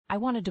I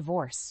want a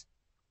divorce.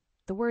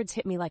 The words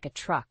hit me like a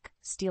truck,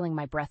 stealing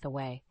my breath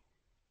away.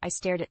 I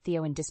stared at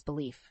Theo in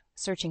disbelief,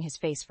 searching his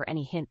face for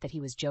any hint that he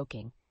was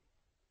joking.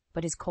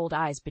 But his cold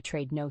eyes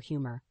betrayed no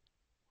humor.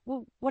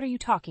 "Well, what are you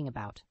talking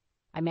about?"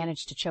 I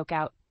managed to choke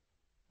out.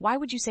 "Why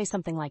would you say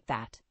something like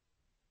that?"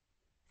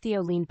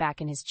 Theo leaned back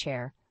in his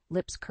chair,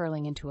 lips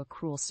curling into a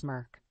cruel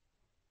smirk.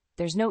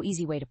 "There's no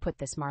easy way to put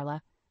this,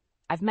 Marla.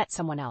 I've met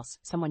someone else,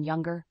 someone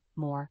younger,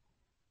 more."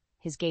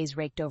 His gaze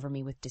raked over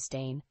me with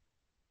disdain.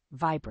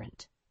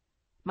 Vibrant.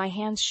 My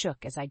hands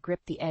shook as I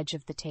gripped the edge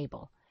of the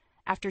table.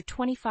 After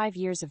 25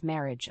 years of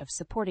marriage, of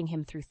supporting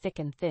him through thick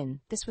and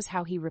thin, this was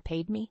how he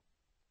repaid me?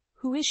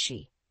 "Who is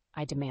she?"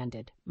 I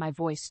demanded, my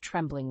voice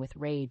trembling with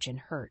rage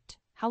and hurt.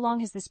 "How long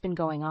has this been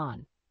going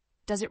on?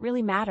 Does it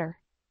really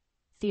matter?"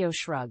 Theo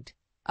shrugged,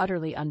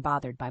 utterly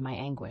unbothered by my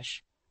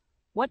anguish.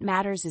 "What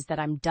matters is that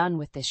I'm done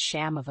with this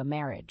sham of a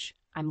marriage.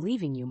 I'm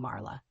leaving you,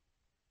 Marla."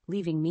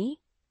 "Leaving me?"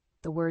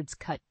 The words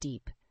cut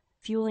deep,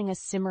 fueling a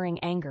simmering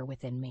anger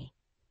within me.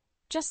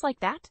 "Just like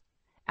that?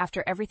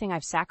 After everything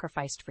I've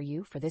sacrificed for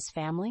you, for this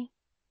family?"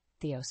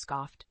 Theo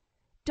scoffed.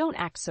 "Don't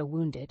act so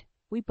wounded.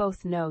 We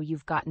both know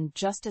you've gotten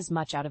just as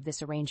much out of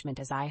this arrangement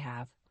as I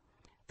have.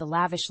 The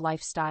lavish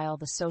lifestyle,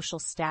 the social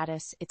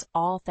status, it's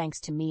all thanks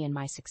to me and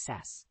my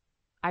success."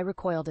 I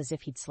recoiled as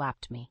if he'd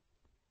slapped me.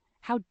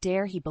 How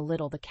dare he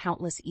belittle the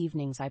countless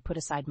evenings I put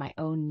aside my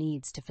own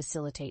needs to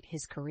facilitate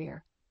his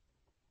career?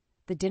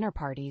 The dinner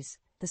parties,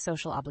 the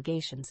social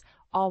obligations,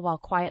 all while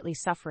quietly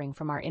suffering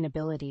from our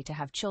inability to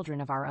have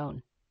children of our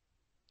own.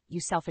 "You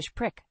selfish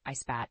prick," I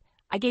spat.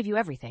 "I gave you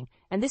everything,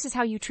 and this is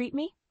how you treat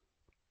me?"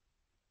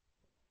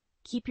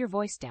 "Keep your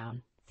voice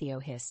down," Theo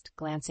hissed,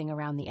 glancing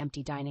around the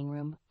empty dining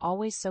room,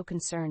 always so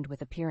concerned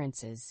with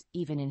appearances,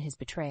 even in his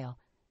betrayal.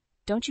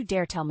 "Don't you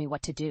dare tell me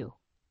what to do."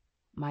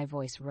 My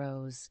voice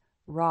rose,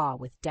 raw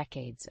with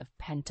decades of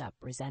pent-up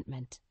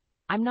resentment.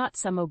 "I'm not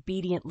some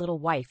obedient little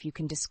wife you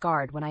can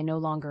discard when I no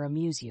longer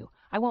amuse you.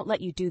 I won't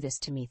let you do this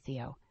to me,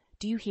 Theo.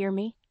 Do you hear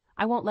me?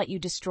 I won't let you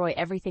destroy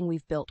everything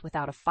we've built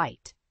without a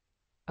fight."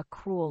 A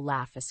cruel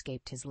laugh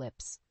escaped his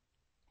lips.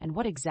 "And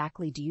what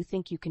exactly do you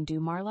think you can do,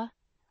 Marla?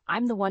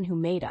 I'm the one who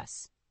made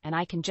us, and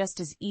I can just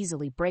as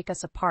easily break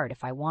us apart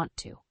if I want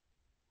to."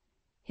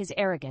 His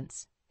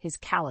arrogance, his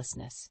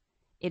callousness,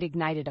 it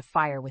ignited a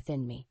fire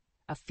within me,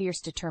 a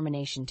fierce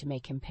determination to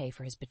make him pay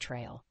for his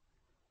betrayal.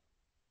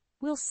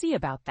 "We'll see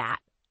about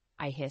that,"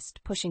 I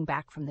hissed, pushing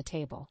back from the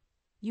table.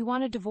 "You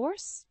want a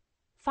divorce?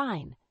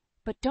 Fine,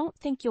 but don't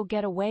think you'll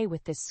get away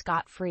with this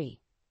scot-free.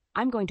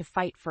 I'm going to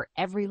fight for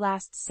every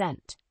last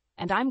cent,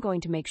 and I'm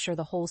going to make sure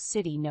the whole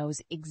city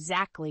knows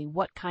exactly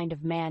what kind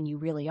of man you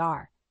really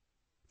are."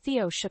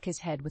 Theo shook his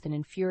head with an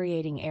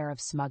infuriating air of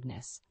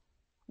smugness.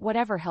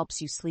 "Whatever helps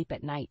you sleep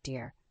at night,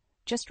 dear.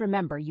 Just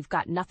remember you've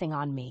got nothing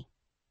on me."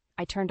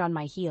 I turned on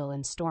my heel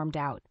and stormed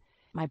out,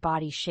 my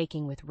body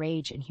shaking with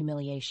rage and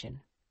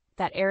humiliation.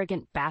 That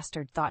arrogant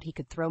bastard thought he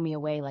could throw me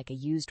away like a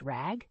used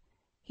rag?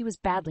 He was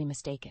badly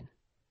mistaken.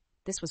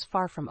 This was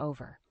far from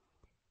over.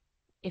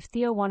 If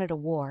Theo wanted a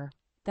war,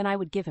 then I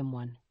would give him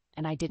one,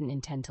 and I didn't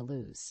intend to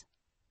lose.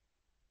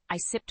 I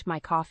sipped my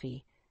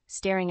coffee,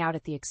 staring out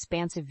at the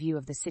expansive view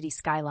of the city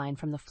skyline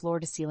from the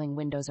floor-to-ceiling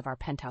windows of our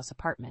penthouse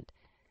apartment.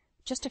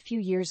 Just a few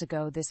years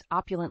ago, this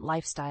opulent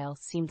lifestyle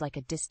seemed like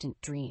a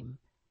distant dream.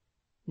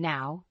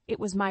 Now, it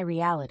was my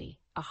reality,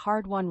 a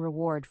hard-won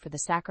reward for the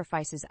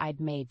sacrifices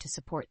I'd made to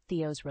support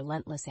Theo's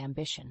relentless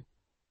ambition.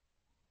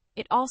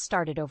 It all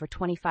started over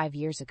 25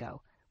 years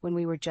ago, when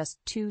we were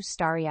just two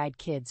starry-eyed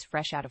kids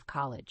fresh out of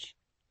college.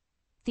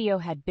 Theo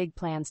had big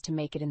plans to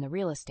make it in the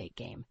real estate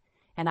game,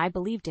 and I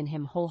believed in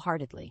him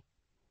wholeheartedly.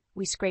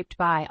 We scraped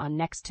by on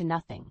next to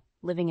nothing,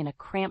 living in a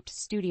cramped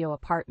studio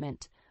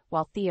apartment,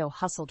 while Theo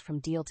hustled from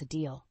deal to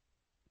deal.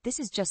 "This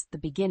is just the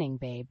beginning,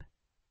 babe,"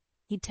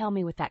 he'd tell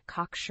me with that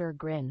cocksure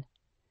grin.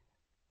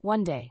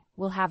 "One day,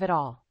 we'll have it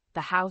all,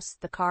 the house,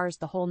 the cars,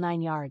 the whole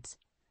 9 yards.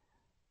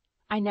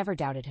 I never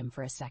doubted him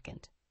for a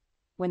second.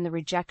 When the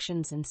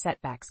rejections and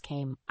setbacks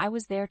came, I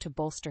was there to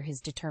bolster his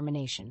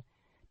determination,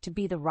 to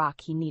be the rock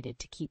he needed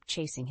to keep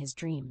chasing his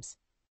dreams.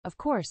 Of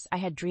course, I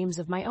had dreams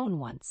of my own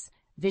once,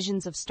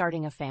 visions of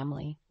starting a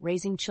family,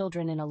 raising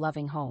children in a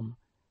loving home.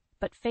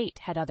 But fate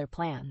had other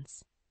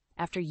plans.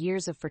 After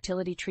years of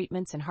fertility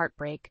treatments and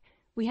heartbreak,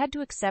 we had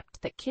to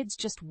accept that kids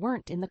just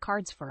weren't in the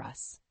cards for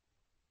us.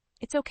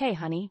 "It's okay,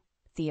 honey,"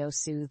 Theo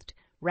soothed,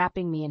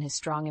 wrapping me in his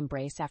strong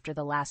embrace after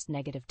the last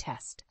negative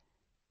test.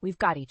 "We've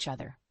got each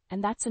other,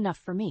 and that's enough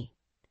for me."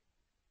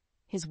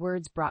 His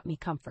words brought me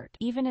comfort,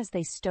 even as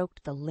they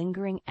stoked the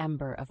lingering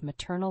ember of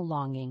maternal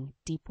longing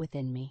deep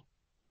within me.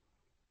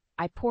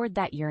 I poured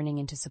that yearning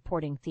into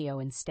supporting Theo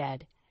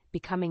instead,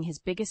 becoming his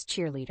biggest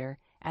cheerleader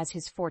as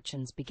his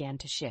fortunes began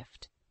to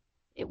shift.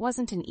 It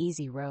wasn't an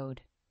easy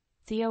road.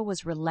 Theo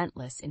was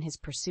relentless in his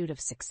pursuit of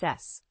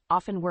success,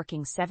 often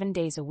working 7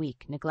 days a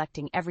week,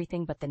 neglecting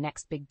everything but the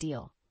next big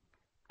deal.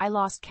 I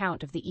lost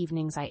count of the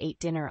evenings I ate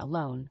dinner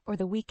alone, or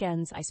the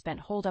weekends I spent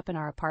holed up in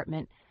our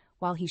apartment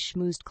while he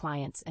schmoozed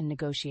clients and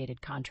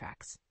negotiated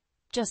contracts.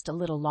 "Just a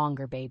little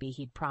longer, baby,"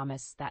 he'd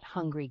promise, that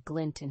hungry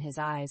glint in his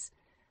eyes.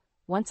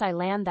 Once I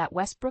land that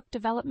Westbrook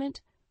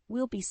development,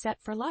 we'll be set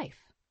for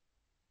life.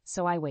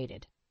 So I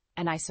waited,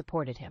 and I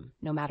supported him,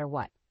 no matter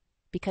what,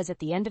 because at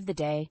the end of the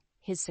day,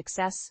 his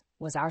success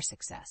was our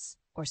success,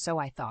 or so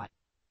I thought.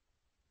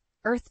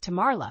 Earth to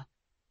Marla!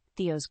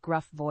 Theo's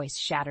gruff voice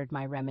shattered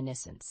my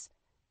reminiscence.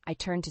 I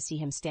turned to see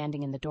him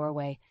standing in the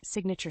doorway,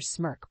 signature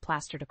smirk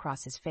plastered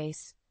across his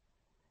face.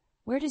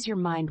 Where does your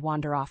mind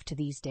wander off to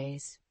these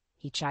days?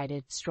 He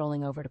chided,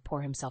 strolling over to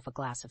pour himself a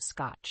glass of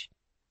scotch.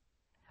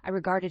 I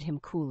regarded him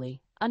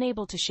coolly,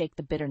 unable to shake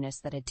the bitterness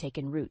that had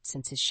taken root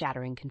since his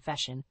shattering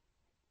confession.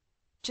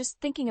 Just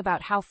thinking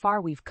about how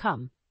far we've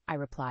come, I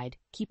replied,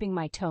 keeping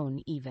my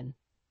tone even.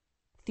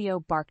 Theo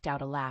barked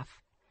out a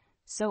laugh,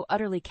 so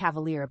utterly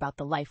cavalier about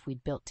the life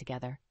we'd built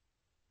together.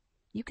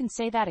 You can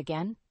say that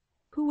again?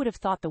 Who would have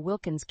thought the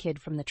Wilkins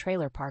kid from the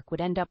trailer park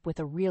would end up with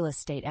a real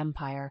estate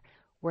empire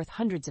worth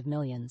hundreds of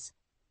millions?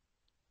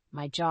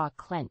 My jaw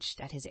clenched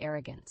at his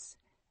arrogance,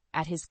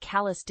 at his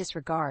callous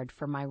disregard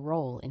for my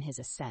role in his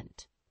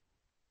ascent.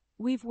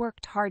 We've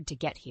worked hard to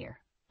get here,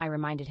 I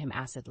reminded him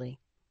acidly.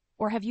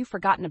 Or have you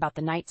forgotten about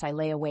the nights I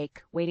lay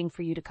awake, waiting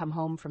for you to come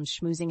home from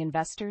schmoozing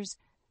investors?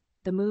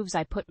 The moves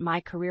I put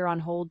my career on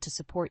hold to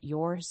support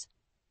yours?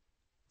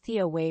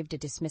 Theo waved a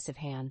dismissive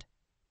hand.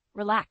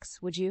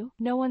 Relax, would you?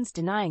 No one's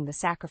denying the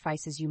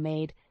sacrifices you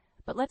made,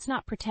 but let's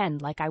not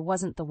pretend like I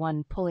wasn't the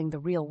one pulling the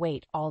real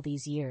weight all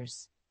these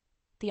years.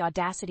 The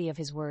audacity of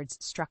his words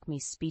struck me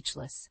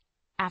speechless.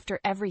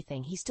 After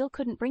everything, he still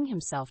couldn't bring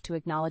himself to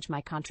acknowledge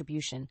my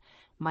contribution,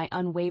 my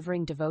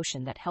unwavering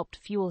devotion that helped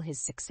fuel his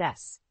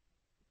success.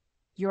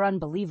 You're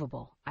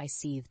unbelievable, I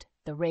seethed,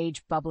 the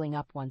rage bubbling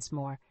up once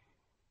more.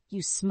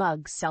 You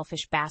smug,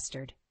 selfish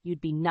bastard,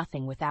 you'd be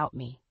nothing without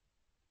me.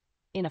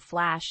 In a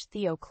flash,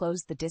 Theo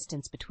closed the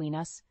distance between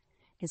us,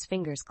 his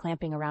fingers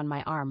clamping around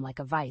my arm like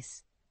a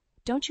vice.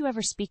 Don't you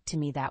ever speak to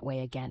me that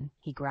way again,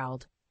 he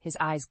growled, his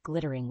eyes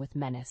glittering with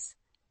menace.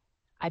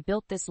 I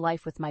built this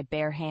life with my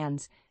bare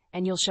hands,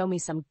 and you'll show me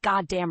some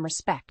goddamn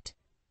respect.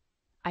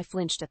 I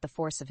flinched at the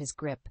force of his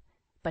grip,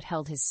 but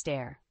held his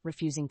stare,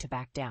 refusing to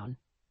back down.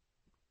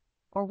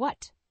 Or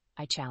what?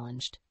 I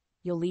challenged.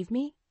 You'll leave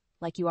me,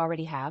 like you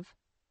already have?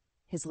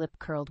 His lip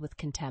curled with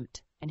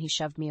contempt, and he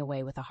shoved me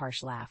away with a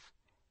harsh laugh.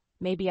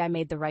 Maybe I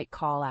made the right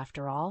call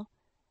after all.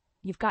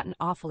 You've gotten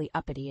awfully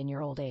uppity in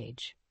your old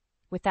age.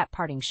 With that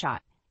parting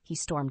shot, he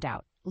stormed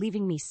out,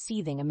 leaving me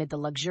seething amid the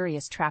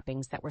luxurious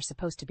trappings that were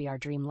supposed to be our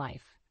dream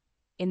life.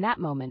 In that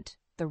moment,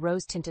 the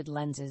rose-tinted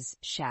lenses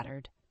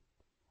shattered.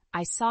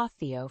 I saw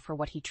Theo for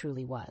what he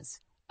truly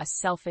was, a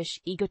selfish,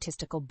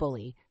 egotistical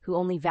bully who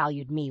only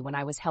valued me when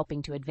I was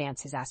helping to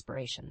advance his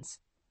aspirations.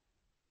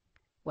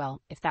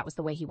 Well, if that was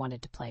the way he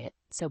wanted to play it,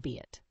 so be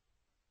it.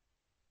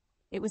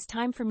 It was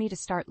time for me to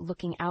start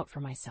looking out for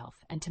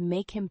myself and to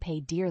make him pay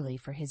dearly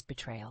for his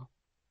betrayal.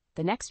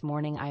 The next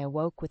morning I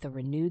awoke with a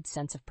renewed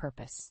sense of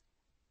purpose.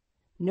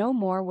 No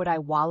more would I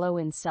wallow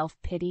in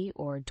self-pity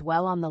or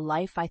dwell on the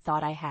life I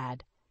thought I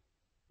had.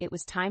 It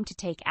was time to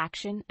take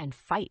action and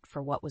fight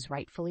for what was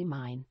rightfully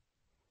mine.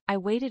 I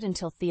waited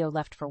until Theo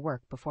left for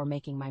work before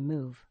making my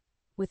move.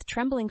 With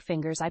trembling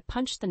fingers, I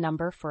punched the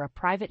number for a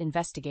private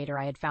investigator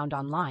I had found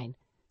online,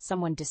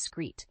 someone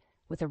discreet,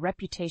 with a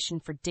reputation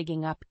for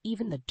digging up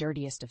even the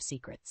dirtiest of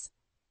secrets.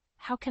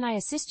 How can I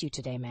assist you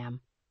today,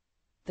 ma'am?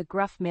 The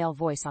gruff male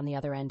voice on the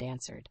other end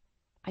answered.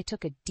 I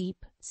took a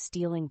deep,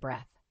 stealing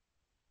breath.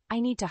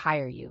 I need to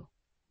hire you.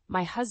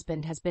 My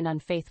husband has been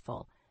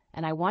unfaithful,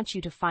 and I want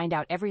you to find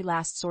out every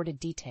last sordid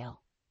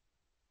detail.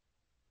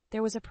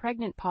 There was a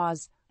pregnant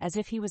pause, as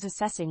if he was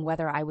assessing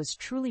whether I was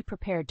truly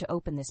prepared to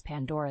open this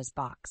Pandora's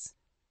box.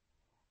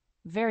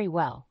 Very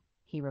well,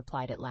 he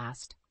replied at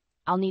last.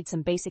 I'll need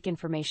some basic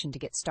information to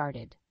get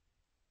started.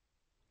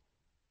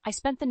 I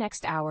spent the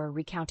next hour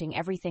recounting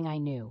everything I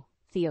knew,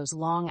 Theo's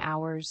long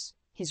hours,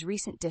 his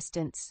recent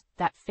distance,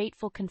 that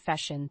fateful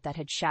confession that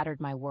had shattered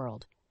my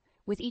world.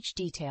 With each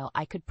detail,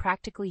 I could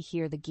practically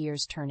hear the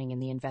gears turning in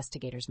the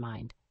investigator's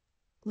mind.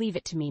 Leave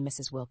it to me,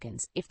 Mrs.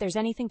 Wilkins. If there's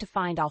anything to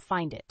find, I'll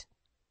find it.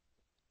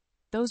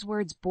 Those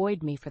words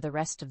buoyed me for the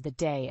rest of the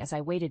day as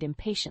I waited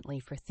impatiently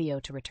for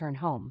Theo to return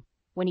home.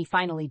 When he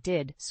finally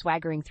did,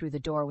 swaggering through the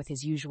door with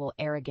his usual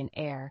arrogant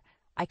air,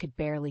 I could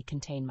barely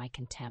contain my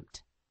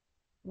contempt.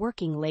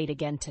 Working late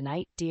again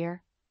tonight,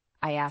 dear?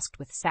 I asked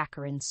with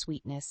saccharine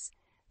sweetness.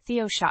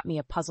 Theo shot me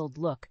a puzzled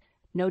look,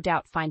 no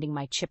doubt finding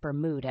my chipper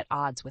mood at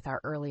odds with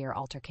our earlier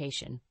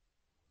altercation.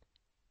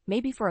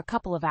 Maybe for a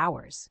couple of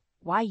hours.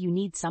 Why, you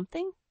need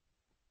something?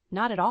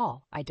 Not at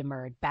all, I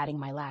demurred, batting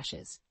my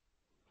lashes.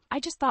 I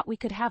just thought we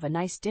could have a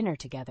nice dinner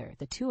together,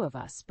 the two of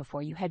us,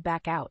 before you head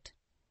back out.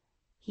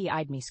 He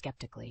eyed me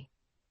skeptically.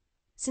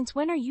 Since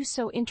when are you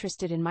so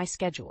interested in my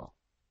schedule?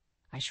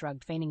 I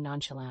shrugged, feigning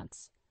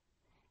nonchalance.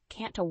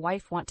 Can't a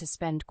wife want to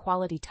spend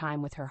quality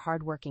time with her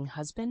hard-working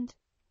husband?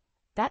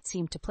 That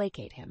seemed to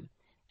placate him,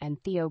 and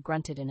Theo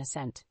grunted in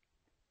assent.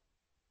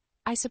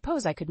 I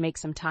suppose I could make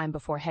some time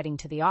before heading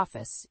to the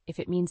office, if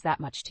it means that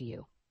much to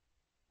you.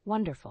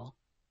 Wonderful,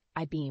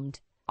 I beamed,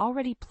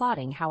 already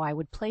plotting how I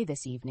would play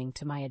this evening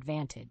to my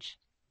advantage.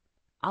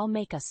 I'll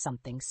make us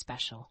something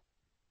special.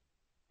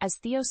 As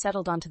Theo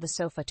settled onto the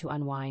sofa to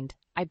unwind,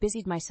 I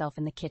busied myself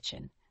in the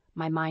kitchen,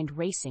 my mind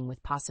racing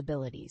with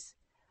possibilities.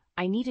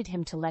 I needed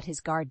him to let his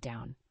guard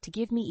down, to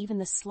give me even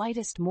the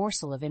slightest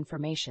morsel of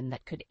information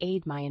that could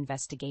aid my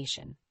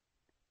investigation.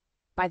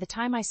 By the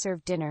time I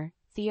served dinner,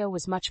 Theo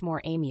was much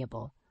more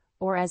amiable,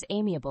 or as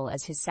amiable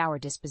as his sour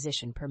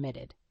disposition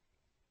permitted.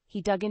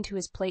 He dug into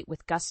his plate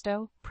with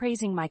gusto,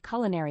 praising my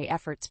culinary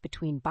efforts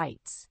between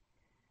bites.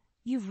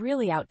 "You've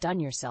really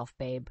outdone yourself,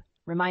 babe.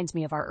 Reminds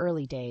me of our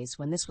early days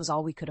when this was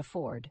all we could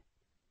afford."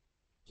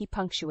 He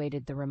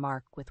punctuated the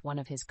remark with one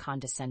of his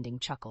condescending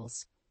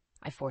chuckles.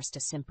 I forced a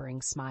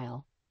simpering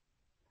smile.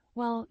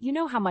 "Well, you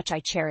know how much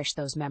I cherish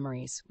those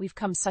memories. We've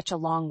come such a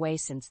long way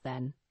since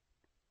then."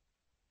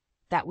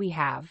 "That we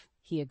have,"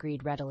 he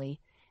agreed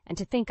readily, "and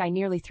to think I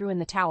nearly threw in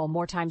the towel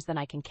more times than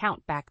I can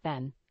count back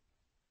then."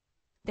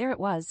 There it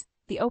was,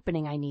 the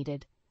opening I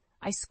needed.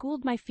 I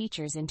schooled my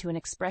features into an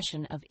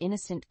expression of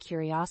innocent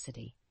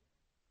curiosity.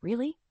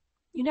 "Really?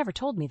 You never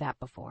told me that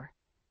before."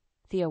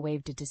 Theo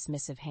waved a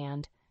dismissive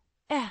hand.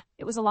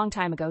 It was a long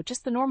time ago,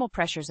 just the normal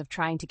pressures of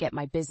trying to get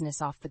my business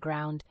off the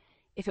ground.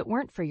 If it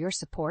weren't for your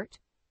support—"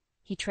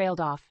 He trailed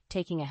off,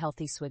 taking a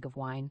healthy swig of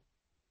wine.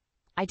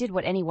 "I did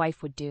what any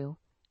wife would do,"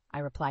 I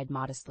replied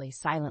modestly,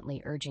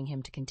 silently urging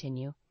him to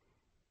continue.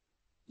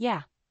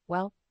 "Yeah,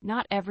 well,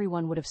 not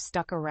everyone would have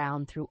stuck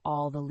around through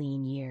all the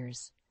lean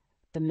years.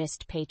 The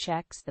missed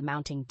paychecks, the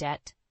mounting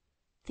debt."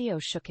 Theo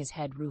shook his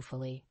head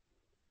ruefully.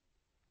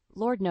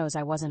 "Lord knows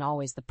I wasn't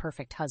always the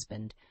perfect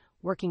husband,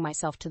 working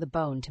myself to the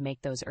bone to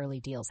make those early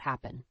deals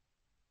happen."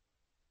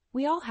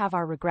 "We all have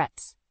our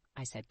regrets,"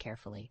 I said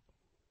carefully.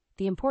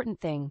 "The important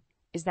thing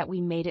is that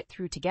we made it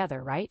through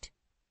together, right?"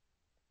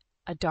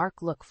 A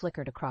dark look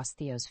flickered across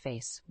Theo's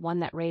face, one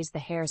that raised the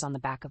hairs on the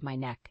back of my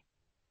neck.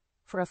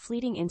 For a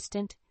fleeting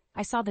instant,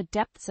 I saw the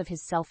depths of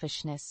his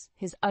selfishness,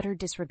 his utter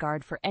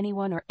disregard for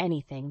anyone or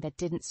anything that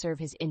didn't serve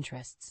his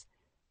interests.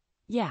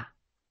 "Yeah,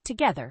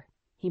 together,"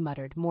 he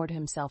muttered, more to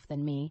himself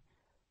than me.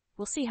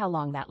 "We'll see how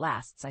long that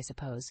lasts, I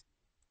suppose."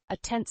 A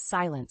tense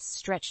silence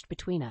stretched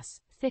between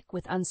us, thick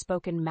with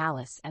unspoken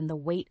malice and the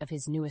weight of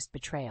his newest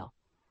betrayal.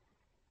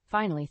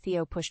 Finally,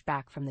 Theo pushed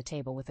back from the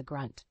table with a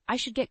grunt. "I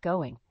should get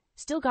going.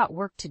 Still got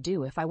work to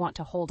do if I want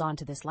to hold on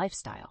to this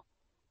lifestyle."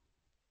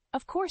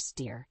 "Of course,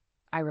 dear,"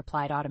 I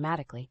replied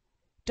automatically.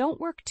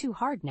 "Don't work too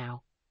hard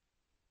now."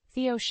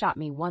 Theo shot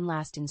me one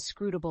last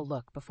inscrutable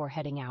look before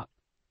heading out,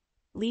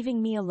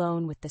 leaving me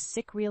alone with the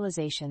sick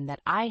realization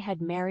that I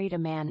had married a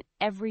man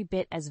every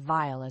bit as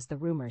vile as the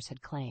rumors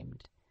had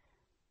claimed.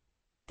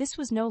 This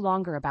was no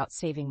longer about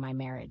saving my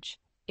marriage.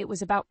 It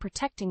was about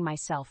protecting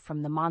myself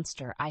from the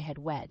monster I had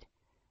wed.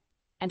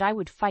 And I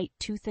would fight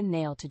tooth and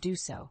nail to do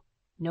so,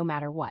 no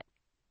matter what.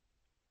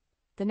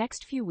 The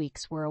next few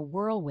weeks were a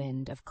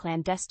whirlwind of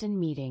clandestine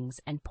meetings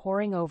and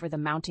poring over the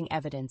mounting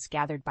evidence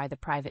gathered by the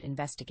private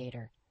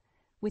investigator.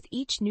 With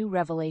each new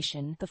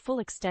revelation, the full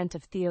extent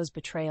of Theo's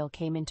betrayal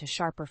came into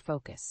sharper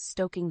focus,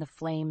 stoking the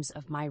flames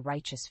of my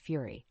righteous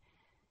fury.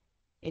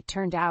 It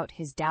turned out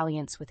his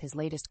dalliance with his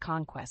latest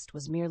conquest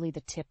was merely the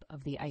tip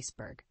of the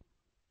iceberg.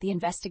 The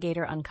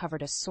investigator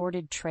uncovered a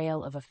sordid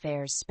trail of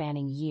affairs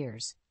spanning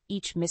years,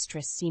 each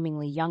mistress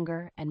seemingly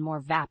younger and more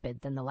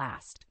vapid than the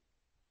last.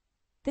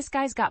 "This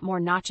guy's got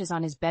more notches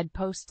on his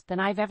bedpost than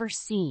I've ever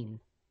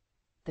seen,"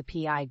 the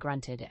PI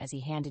grunted as he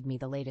handed me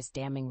the latest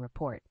damning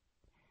report,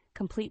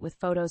 complete with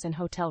photos and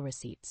hotel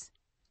receipts.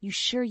 "You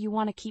sure you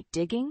want to keep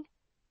digging?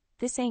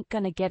 This ain't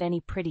gonna get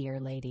any prettier,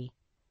 lady."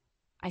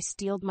 I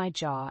steeled my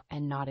jaw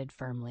and nodded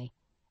firmly.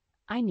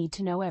 I need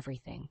to know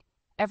everything,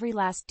 every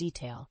last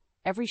detail,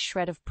 every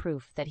shred of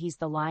proof that he's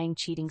the lying,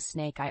 cheating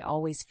snake I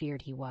always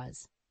feared he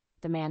was.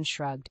 The man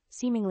shrugged,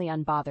 seemingly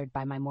unbothered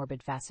by my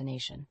morbid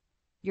fascination.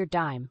 "Your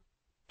dime.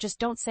 Just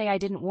don't say I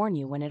didn't warn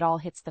you when it all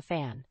hits the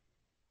fan."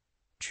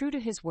 True to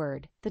his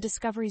word, the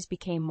discoveries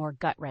became more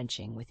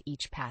gut-wrenching with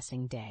each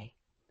passing day.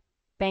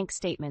 Bank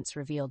statements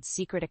revealed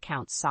secret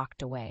accounts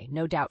socked away,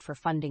 no doubt for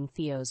funding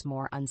Theo's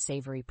more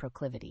unsavory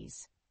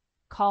proclivities.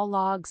 Call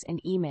logs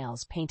and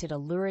emails painted a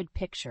lurid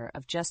picture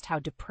of just how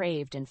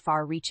depraved and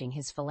far-reaching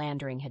his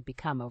philandering had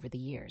become over the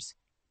years.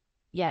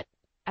 Yet,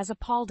 as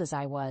appalled as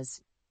I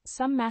was,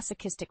 some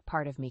masochistic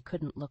part of me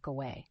couldn't look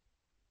away.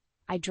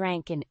 I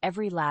drank in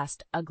every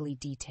last ugly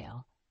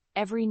detail,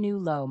 every new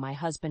low my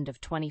husband of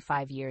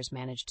 25 years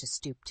managed to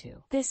stoop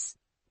to. This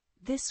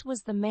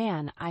was the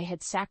man I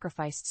had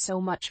sacrificed so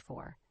much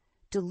for,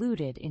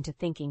 deluded into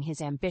thinking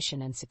his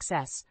ambition and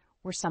success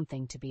were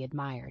something to be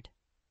admired.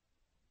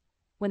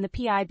 When the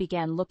PI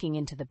began looking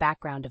into the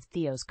background of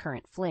Theo's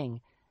current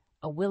fling,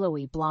 a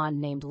willowy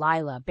blonde named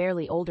Lila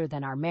barely older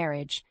than our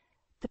marriage,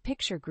 the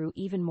picture grew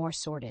even more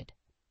sordid.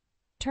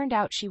 Turned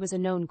out she was a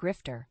known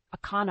grifter, a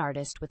con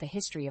artist with a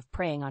history of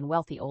preying on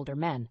wealthy older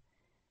men.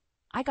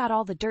 I got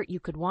all the dirt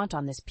you could want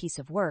on this piece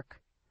of work,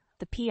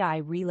 the PI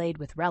relayed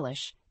with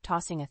relish,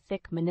 tossing a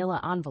thick manila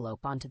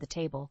envelope onto the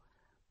table.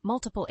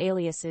 Multiple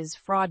aliases,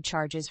 fraud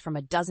charges from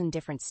a dozen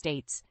different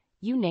states,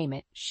 you name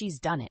it, she's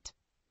done it.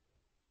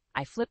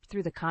 I flipped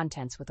through the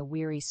contents with a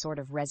weary sort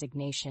of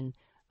resignation,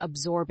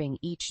 absorbing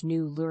each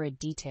new lurid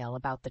detail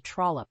about the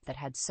trollop that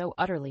had so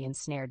utterly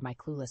ensnared my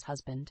clueless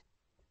husband.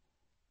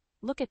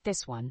 "Look at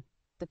this one,"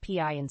 the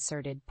PI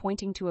inserted,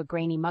 pointing to a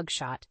grainy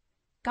mugshot.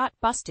 "Got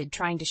busted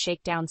trying to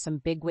shake down some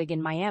bigwig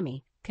in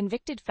Miami.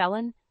 Convicted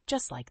felon,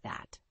 just like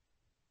that."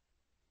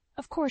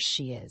 "Of course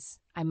she is,"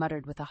 I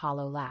muttered with a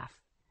hollow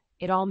laugh.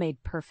 It all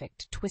made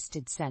perfect,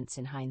 twisted sense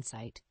in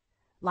hindsight.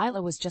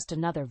 Lila was just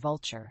another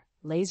vulture,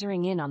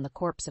 lasering in on the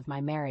corpse of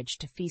my marriage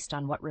to feast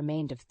on what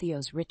remained of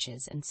Theo's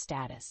riches and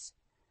status.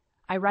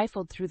 I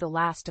rifled through the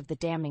last of the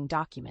damning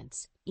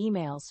documents,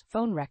 emails,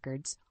 phone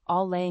records,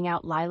 all laying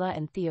out Lila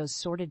and Theo's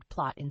sordid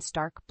plot in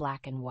stark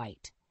black and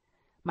white.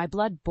 My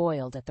blood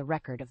boiled at the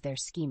record of their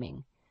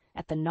scheming,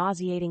 at the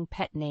nauseating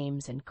pet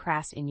names and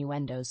crass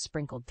innuendos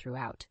sprinkled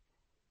throughout.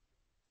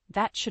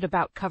 "That should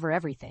about cover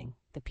everything,"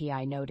 the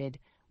PI noted,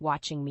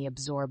 watching me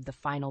absorb the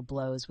final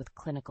blows with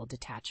clinical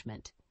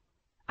detachment.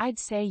 "I'd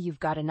say you've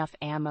got enough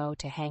ammo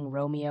to hang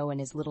Romeo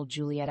and his little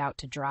Juliet out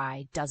to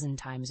dry 12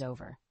 times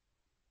over."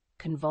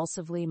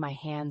 Convulsively, my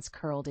hands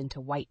curled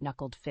into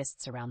white-knuckled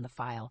fists around the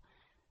file,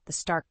 the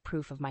stark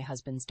proof of my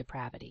husband's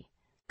depravity.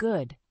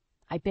 "Good,"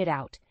 I bit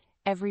out,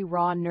 every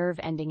raw nerve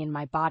ending in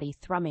my body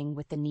thrumming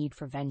with the need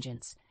for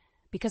vengeance.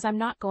 "Because I'm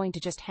not going to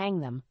just hang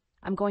them.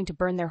 I'm going to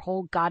burn their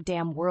whole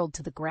goddamn world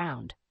to the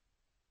ground."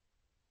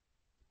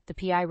 The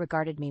PI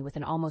regarded me with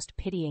an almost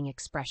pitying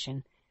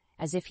expression,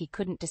 as if he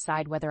couldn't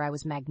decide whether I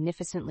was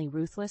magnificently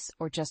ruthless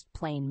or just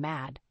plain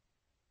mad.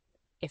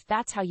 "If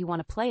that's how you want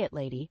to play it,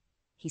 lady,"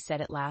 he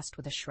said at last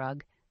with a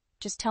shrug,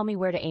 "just tell me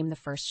where to aim the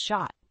first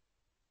shot."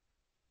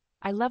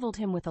 I leveled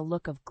him with a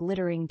look of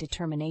glittering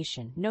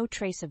determination, no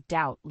trace of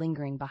doubt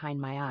lingering behind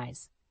my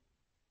eyes.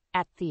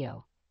 "At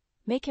Theo.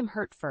 Make him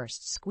hurt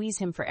first, squeeze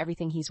him for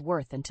everything he's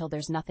worth until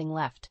there's nothing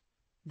left.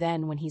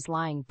 Then, when he's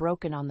lying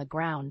broken on the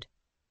ground..."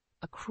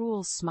 A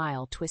cruel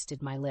smile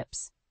twisted my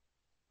lips.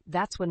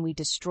 "That's when we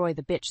destroy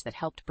the bitch that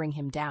helped bring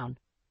him down."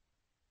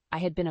 I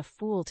had been a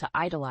fool to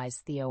idolize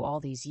Theo all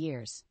these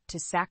years, to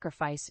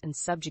sacrifice and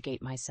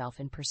subjugate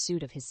myself in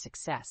pursuit of his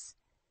success.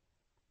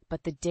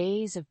 But the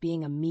days of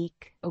being a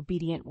meek,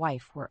 obedient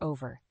wife were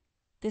over.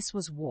 This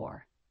was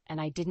war, and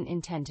I didn't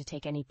intend to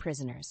take any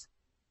prisoners.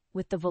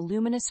 With the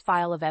voluminous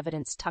file of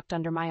evidence tucked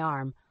under my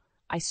arm,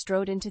 I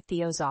strode into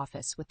Theo's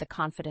office with the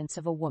confidence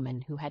of a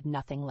woman who had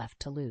nothing left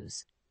to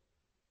lose.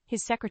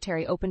 His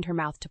secretary opened her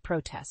mouth to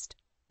protest,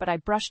 but I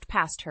brushed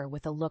past her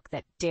with a look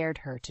that dared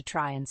her to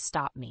try and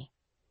stop me.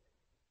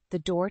 The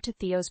door to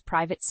Theo's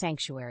private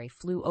sanctuary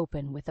flew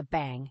open with a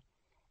bang,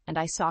 and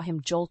I saw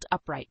him jolt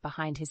upright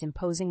behind his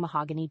imposing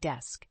mahogany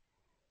desk,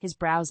 his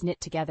brows knit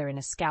together in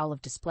a scowl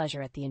of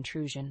displeasure at the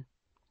intrusion.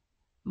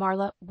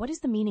 "Marla, what is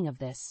the meaning of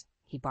this?"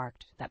 he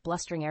barked, that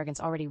blustering arrogance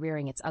already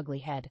rearing its ugly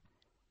head.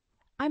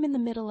 "I'm in the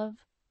middle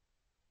of..."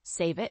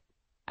 "Save it,"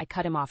 I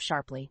cut him off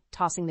sharply,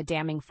 tossing the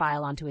damning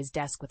file onto his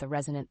desk with a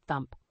resonant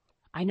thump.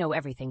 "I know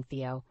everything,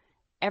 Theo.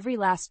 Every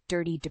last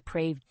dirty,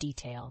 depraved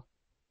detail."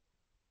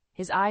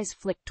 His eyes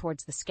flicked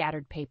towards the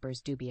scattered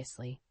papers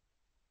dubiously.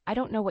 "I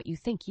don't know what you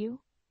think,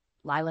 you?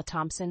 Lila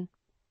Thompson,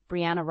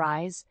 Brianna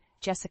Rise,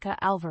 Jessica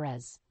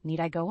Alvarez. Need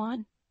I go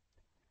on?"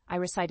 I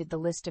recited the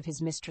list of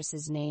his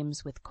mistresses'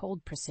 names with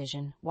cold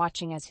precision,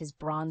 watching as his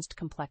bronzed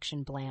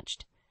complexion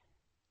blanched.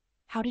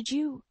 "How did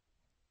you—"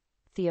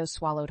 Theo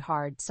swallowed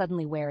hard,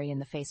 suddenly wary in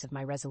the face of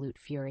my resolute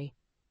fury.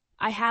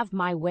 "I have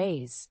my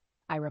ways,"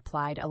 I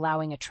replied,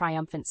 allowing a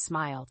triumphant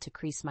smile to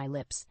crease my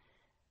lips.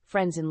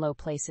 "Friends in low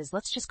places,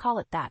 let's just call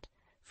it that.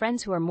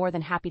 Friends who are more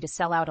than happy to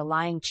sell out a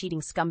lying,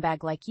 cheating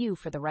scumbag like you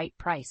for the right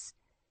price."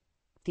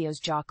 Theo's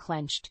jaw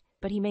clenched,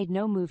 but he made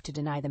no move to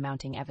deny the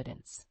mounting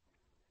evidence.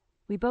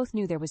 We both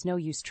knew there was no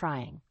use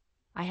trying.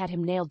 I had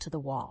him nailed to the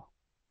wall.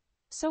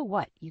 "So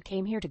what, you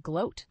came here to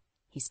gloat?"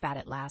 he spat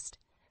at last.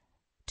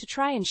 "To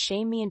try and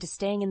shame me into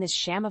staying in this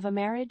sham of a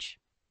marriage?"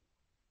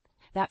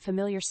 That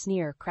familiar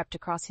sneer crept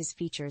across his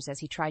features as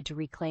he tried to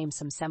reclaim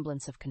some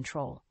semblance of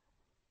control.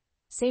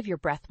 "Save your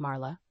breath,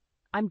 Marla.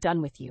 I'm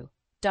done with you,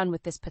 done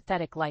with this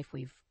pathetic life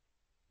we've—"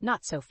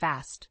 "Not so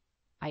fast,"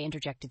 I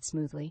interjected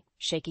smoothly,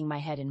 shaking my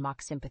head in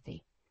mock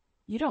sympathy.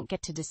 "You don't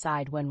get to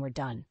decide when we're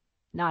done.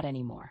 Not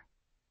anymore."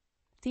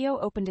 Theo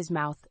opened his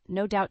mouth,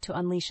 no doubt to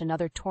unleash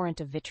another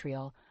torrent of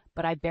vitriol,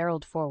 but I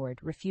barreled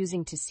forward,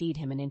 refusing to cede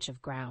him an inch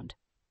of ground.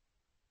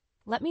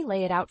 "Let me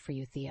lay it out for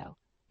you, Theo.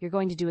 You're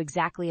going to do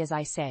exactly as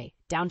I say,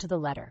 down to the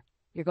letter.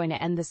 You're going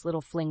to end this little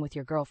fling with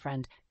your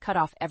girlfriend, cut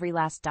off every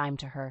last dime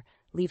to her,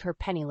 leave her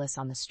penniless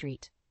on the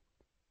street."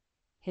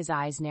 His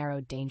eyes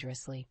narrowed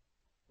dangerously.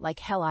 "Like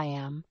hell I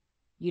am.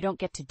 You don't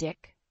get to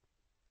dick.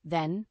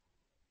 Then..."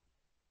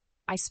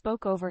 I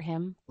spoke over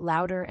him,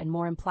 louder and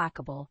more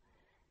implacable.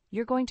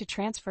 "You're going to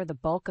transfer the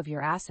bulk of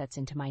your assets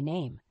into my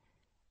name.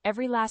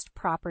 Every last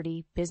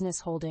property,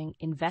 business holding,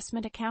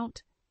 investment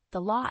account,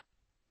 the lot.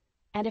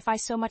 And if I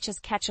so much as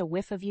catch a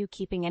whiff of you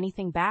keeping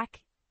anything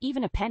back,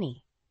 even a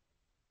penny."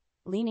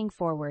 Leaning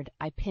forward,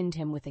 I pinned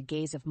him with a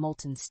gaze of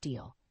molten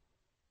steel.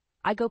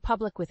 "I go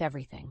public with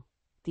everything.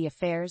 The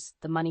affairs,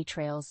 the money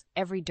trails,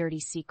 every dirty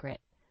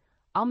secret.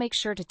 I'll make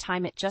sure to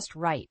time it just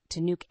right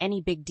to nuke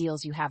any big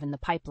deals you have in the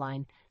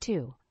pipeline,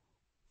 too.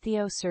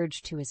 Theo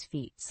surged to his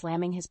feet,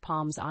 slamming his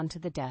palms onto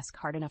the desk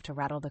hard enough to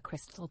rattle the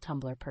crystal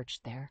tumbler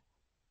perched there.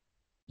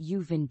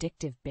 "You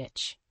vindictive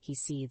bitch," he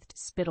seethed,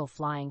 spittle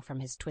flying from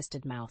his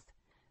twisted mouth.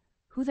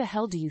 "Who the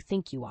hell do you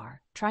think you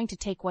are, trying to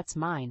take what's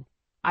mine?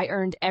 I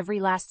earned every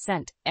last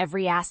cent,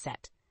 every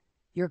asset.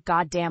 You're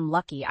goddamn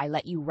lucky I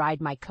let you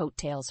ride my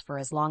coattails for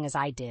as long as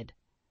I did."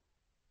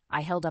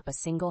 I held up a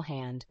single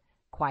hand,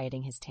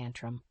 quieting his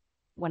tantrum.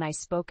 When I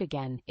spoke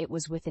again, it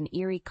was with an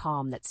eerie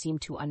calm that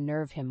seemed to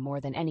unnerve him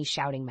more than any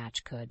shouting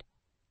match could.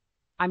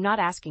 "I'm not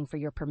asking for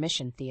your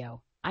permission,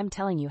 Theo. I'm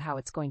telling you how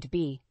it's going to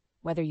be,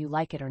 whether you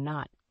like it or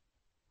not.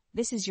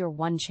 This is your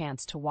one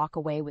chance to walk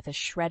away with a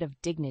shred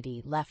of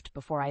dignity left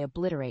before I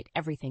obliterate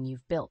everything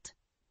you've built."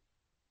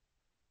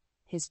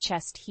 His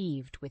chest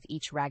heaved with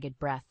each ragged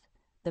breath,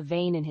 the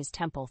vein in his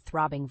temple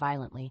throbbing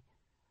violently.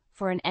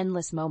 For an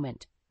endless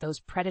moment,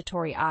 those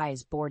predatory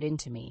eyes bored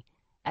into me,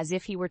 as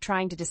if he were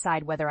trying to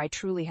decide whether I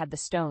truly had the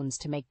stones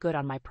to make good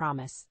on my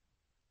promise.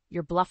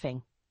 "You're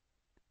bluffing,"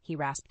 he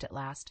rasped at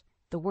last,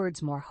 the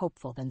words more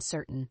hopeful than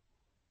certain.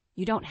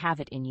 "You don't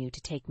have it in you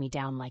to take me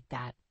down like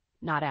that,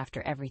 not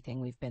after everything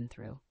we've been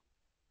through."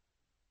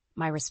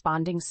 My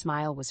responding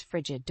smile was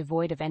frigid,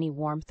 devoid of any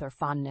warmth or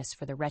fondness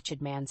for the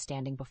wretched man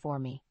standing before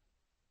me.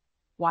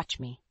 "Watch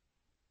me."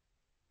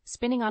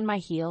 Spinning on my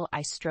heel,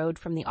 I strode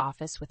from the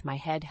office with my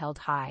head held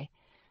high,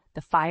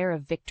 the fire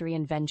of victory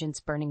and vengeance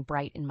burning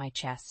bright in my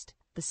chest.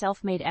 The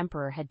self-made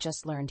emperor had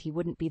just learned he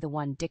wouldn't be the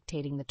one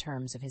dictating the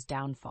terms of his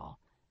downfall.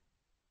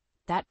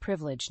 That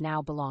privilege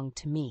now belonged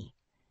to me,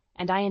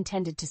 and I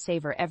intended to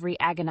savor every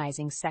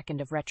agonizing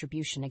second of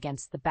retribution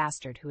against the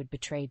bastard who had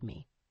betrayed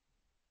me.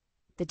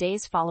 The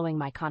days following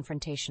my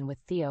confrontation with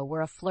Theo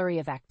were a flurry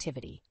of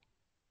activity.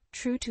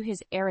 True to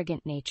his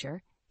arrogant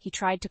nature, he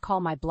tried to call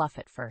my bluff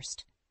at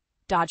first,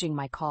 dodging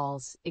my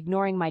calls,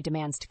 ignoring my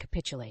demands to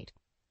capitulate.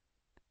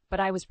 But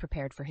I was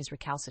prepared for his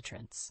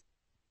recalcitrance.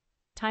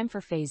 "Time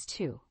for phase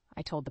 2,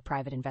 I told the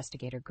private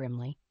investigator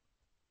grimly.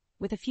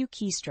 With a few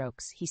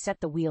keystrokes, he set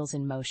the wheels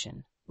in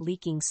motion,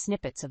 leaking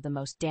snippets of the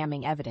most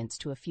damning evidence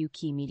to a few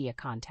key media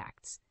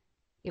contacts.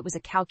 It was a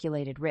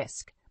calculated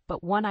risk,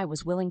 but one I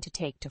was willing to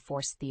take to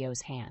force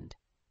Theo's hand.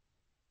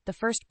 The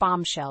first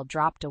bombshell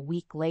dropped a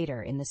week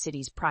later in the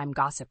city's prime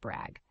gossip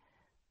rag.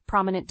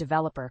 Prominent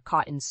developer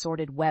caught in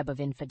sordid web of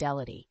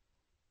infidelity.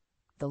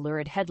 The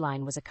lurid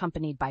headline was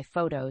accompanied by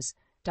photos,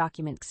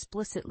 document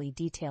explicitly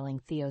detailing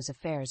Theo's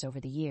affairs over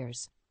the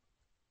years.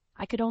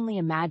 I could only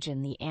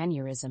imagine the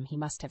aneurysm he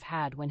must have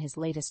had when his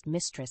latest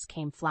mistress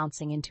came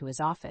flouncing into his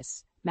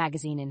office,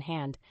 magazine in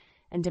hand,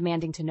 and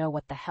demanding to know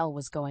what the hell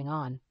was going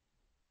on.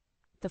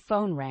 The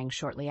phone rang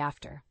shortly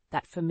after,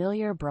 that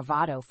familiar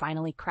bravado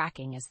finally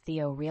cracking as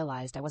Theo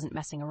realized I wasn't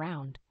messing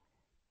around.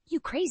 "You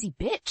crazy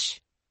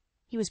bitch!"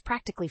 He was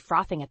practically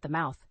frothing at the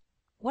mouth.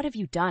 "What have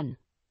you done?"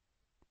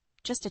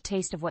 "Just a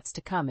taste of what's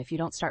to come if you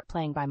don't start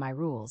playing by my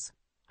rules,"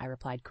 I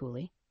replied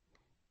coolly.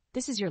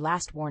 "This is your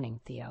last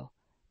warning, Theo.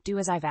 Do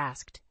as I've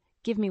asked.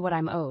 Give me what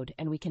I'm owed,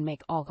 and we can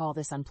make all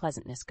this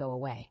unpleasantness go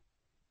away."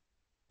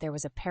 There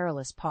was a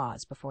perilous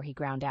pause before he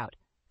ground out,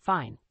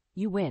 "Fine,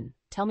 you win.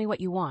 Tell me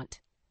what you want."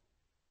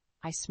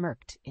 I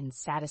smirked in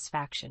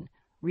satisfaction,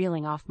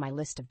 reeling off my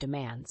list of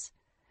demands.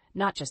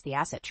 Not just the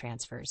asset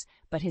transfers,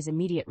 but his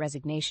immediate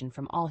resignation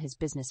from all his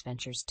business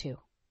ventures, too.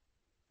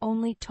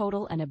 Only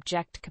total and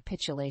abject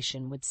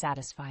capitulation would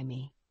satisfy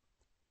me.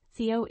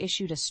 Theo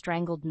issued a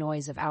strangled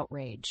noise of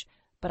outrage,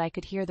 but I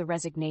could hear the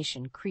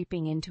resignation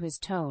creeping into his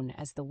tone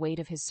as the weight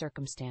of his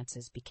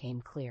circumstances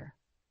became clear.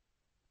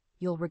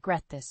 "You'll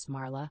regret this,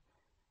 Marla.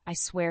 I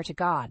swear to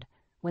God,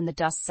 when the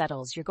dust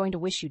settles, you're going to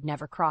wish you'd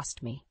never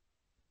crossed me."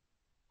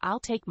 "I'll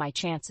take my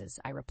chances,"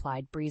 I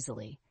replied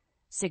breezily,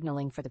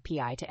 signaling for the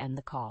PI to end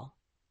the call.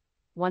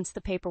 Once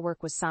the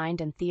paperwork was signed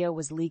and Theo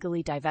was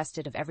legally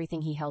divested of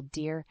everything he held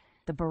dear,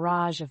 the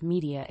barrage of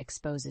media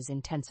exposes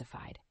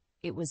intensified.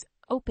 It was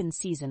open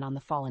season on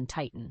the fallen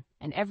titan,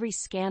 and every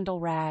scandal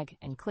rag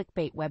and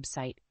clickbait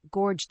website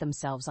gorged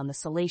themselves on the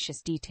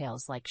salacious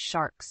details like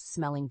sharks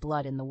smelling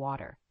blood in the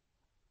water.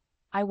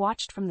 I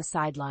watched from the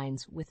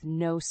sidelines with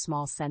no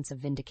small sense of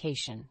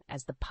vindication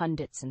as the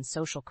pundits and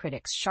social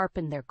critics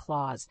sharpened their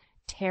claws,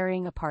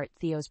 tearing apart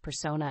Theo's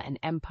persona and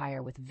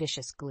empire with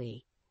vicious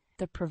glee.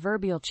 The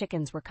proverbial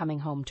chickens were coming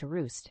home to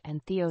roost,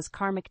 and Theo's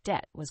karmic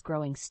debt was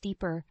growing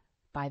steeper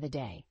by the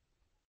day.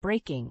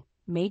 Breaking,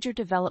 major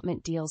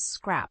development deals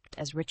scrapped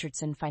as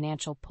Richardson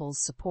Financial pulls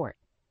support.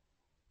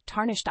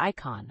 Tarnished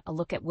icon, a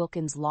look at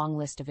Wilkins' long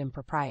list of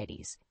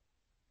improprieties.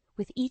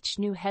 With each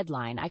new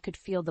headline, I could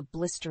feel the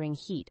blistering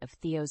heat of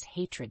Theo's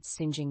hatred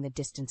singeing the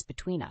distance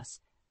between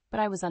us, but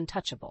I was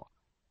untouchable,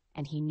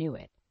 and he knew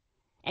it.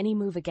 Any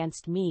move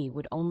against me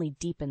would only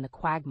deepen the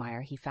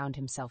quagmire he found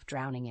himself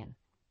drowning in.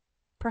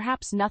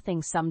 Perhaps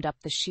nothing summed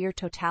up the sheer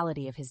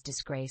totality of his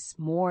disgrace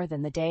more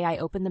than the day I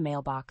opened the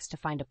mailbox to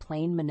find a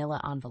plain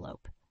manila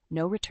envelope.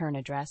 No return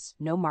address,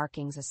 no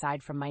markings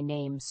aside from my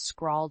name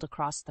scrawled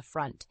across the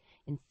front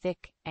in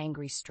thick,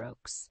 angry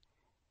strokes.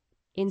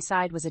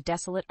 Inside was a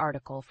desolate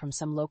article from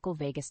some local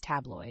Vegas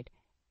tabloid,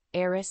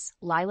 Heiress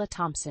Lila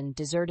Thompson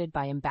deserted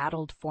by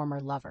embattled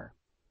former lover.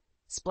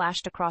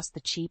 Splashed across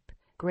the cheap,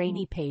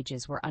 grainy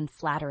pages were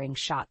unflattering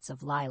shots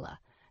of Lila,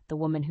 the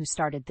woman who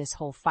started this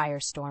whole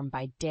firestorm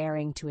by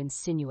daring to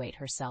insinuate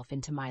herself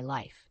into my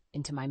life,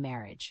 into my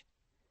marriage.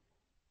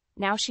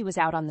 Now she was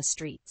out on the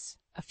streets,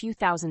 a few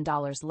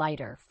 $1,000s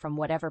lighter from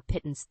whatever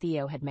pittance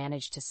Theo had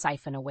managed to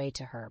siphon away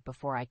to her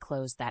before I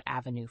closed that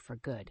avenue for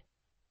good.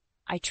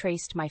 I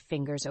traced my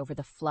fingers over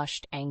the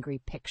flushed, angry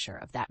picture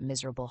of that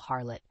miserable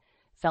harlot,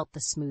 felt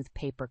the smooth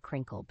paper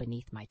crinkle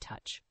beneath my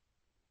touch.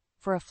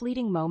 For a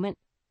fleeting moment,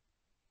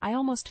 I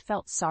almost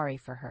felt sorry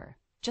for her,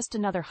 just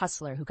another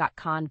hustler who got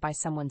conned by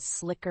someone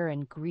slicker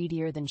and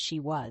greedier than she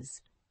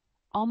was.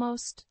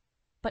 Almost,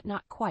 but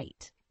not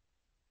quite.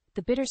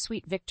 The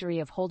bittersweet victory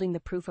of holding the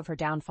proof of her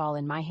downfall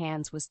in my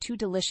hands was too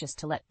delicious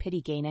to let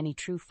pity gain any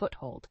true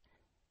foothold.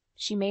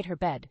 She made her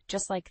bed,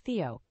 just like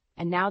Theo,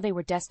 and now they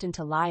were destined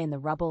to lie in the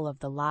rubble of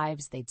the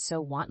lives they'd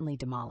so wantonly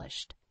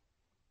demolished.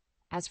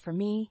 As for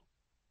me,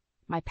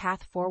 my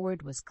path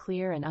forward was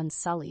clear and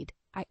unsullied.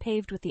 I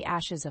paved with the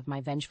ashes of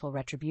my vengeful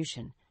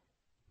retribution.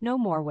 No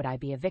more would I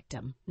be a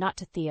victim, not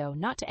to Theo,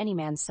 not to any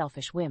man's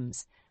selfish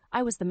whims.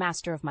 I was the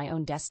master of my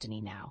own destiny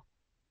now.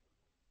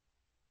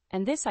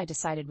 And this, I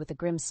decided with a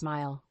grim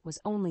smile, was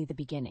only the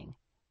beginning.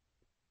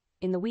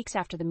 In the weeks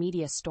after the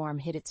media storm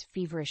hit its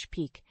feverish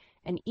peak,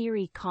 an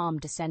eerie calm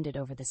descended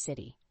over the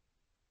city.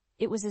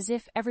 It was as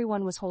if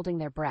everyone was holding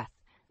their breath,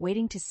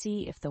 waiting to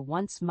see if the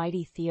once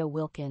mighty Theo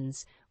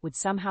Wilkins would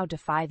somehow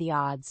defy the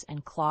odds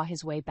and claw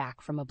his way back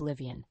from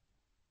oblivion.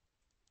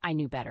 I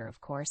knew better, of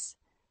course.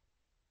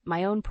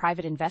 My own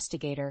private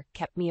investigator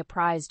kept me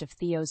apprised of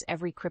Theo's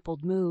every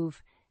crippled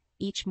move,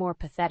 each more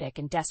pathetic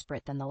and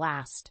desperate than the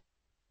last.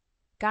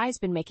 Guy's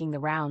been making the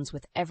rounds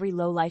with every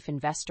low-life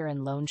investor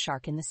and loan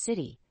shark in the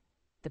city,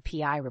 the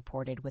PI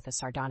reported with a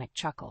sardonic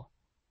chuckle.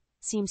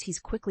 Seems he's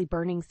quickly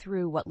burning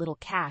through what little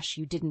cash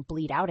you didn't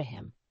bleed out of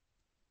him.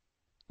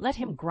 Let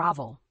him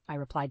grovel, I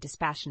replied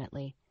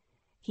dispassionately.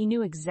 He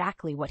knew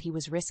exactly what he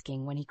was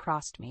risking when he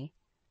crossed me.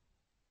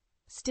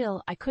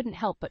 Still, I couldn't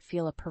help but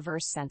feel a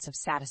perverse sense of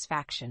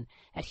satisfaction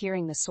at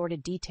hearing the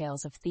sordid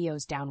details of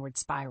Theo's downward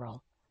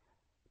spiral.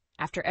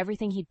 After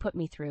everything he'd put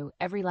me through,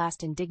 every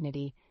last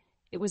indignity,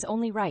 it was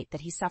only right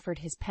that he suffered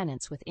his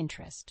penance with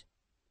interest.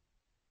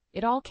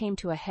 It all came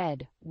to a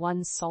head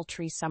one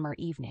sultry summer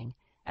evening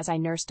as I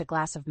nursed a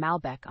glass of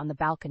Malbec on the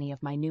balcony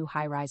of my new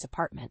high-rise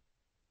apartment.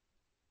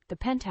 The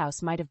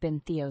penthouse might have been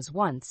Theo's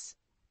once,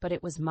 but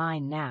it was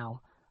mine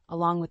now,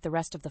 along with the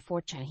rest of the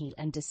fortune he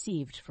and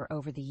deceived for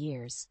over the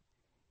years.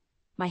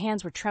 My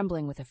hands were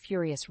trembling with a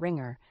furious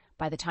wringer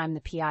by the time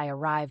the PI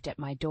arrived at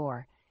my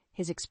door,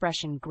 his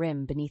expression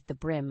grim beneath the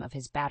brim of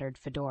his battered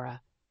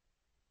fedora.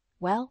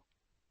 "Well?"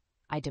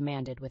 I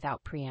demanded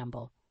without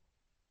preamble.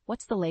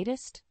 "What's the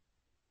latest?"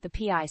 The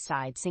PI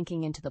sighed,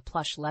 sinking into the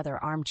plush leather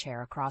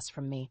armchair across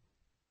from me.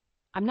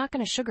 "I'm not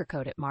going to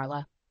sugarcoat it,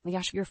 Marla.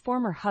 Your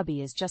former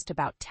hubby is just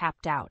about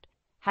tapped out.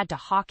 Had to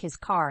hawk his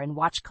car and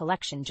watch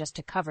collection just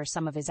to cover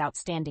some of his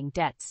outstanding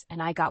debts,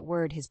 and I got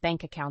word his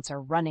bank accounts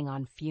are running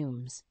on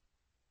fumes."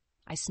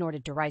 I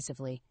snorted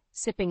derisively,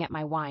 sipping at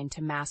my wine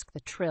to mask the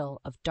trill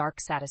of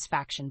dark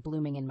satisfaction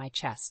blooming in my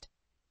chest.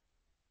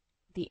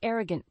 The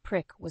arrogant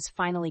prick was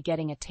finally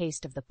getting a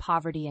taste of the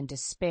poverty and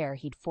despair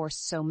he'd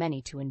forced so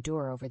many to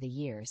endure over the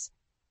years.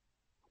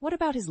 What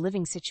about his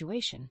living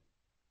situation?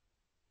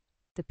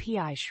 The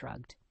PI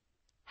shrugged.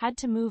 Had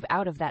to move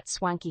out of that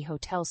swanky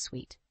hotel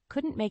suite,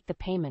 couldn't make the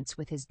payments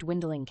with his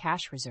dwindling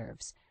cash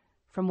reserves.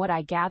 From what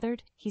I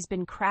gathered, he's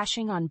been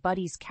crashing on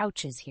buddies'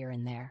 couches here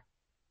and there.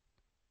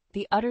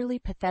 The utterly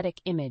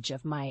pathetic image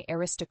of my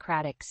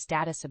aristocratic,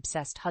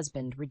 status-obsessed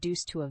husband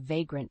reduced to a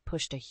vagrant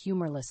pushed a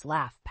humorless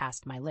laugh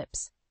past my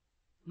lips.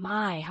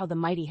 My, how the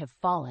mighty have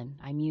fallen,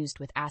 I mused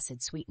with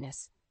acid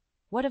sweetness.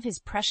 What of his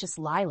precious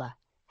Lila?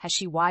 Has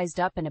she wised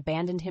up and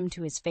abandoned him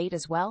to his fate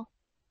as well?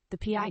 The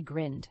PI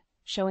grinned,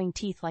 showing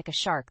teeth like a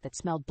shark that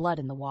smelled blood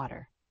in the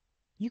water.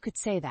 You could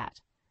say that.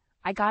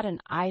 I got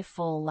an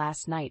eyeful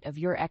last night of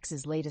your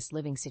ex's latest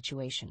living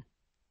situation.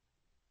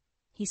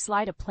 He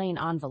slid a plain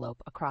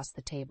envelope across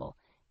the table,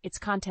 its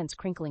contents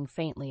crinkling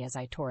faintly as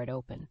I tore it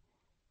open.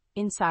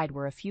 Inside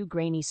were a few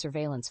grainy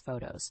surveillance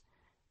photos.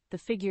 The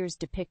figures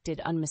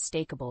depicted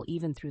unmistakable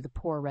even through the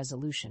poor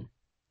resolution.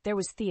 There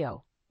was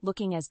Theo,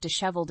 looking as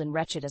disheveled and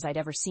wretched as I'd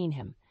ever seen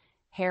him.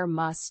 Hair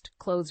mussed,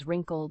 clothes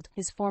wrinkled,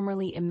 his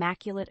formerly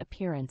immaculate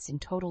appearance in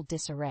total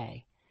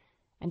disarray.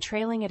 And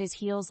trailing at his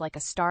heels like a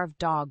starved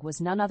dog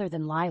was none other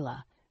than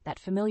Lila, that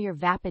familiar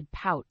vapid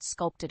pout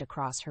sculpted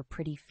across her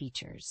pretty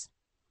features.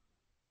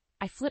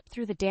 I flipped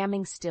through the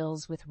damning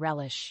stills with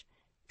relish,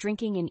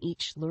 drinking in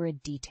each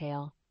lurid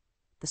detail.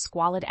 The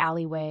squalid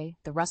alleyway,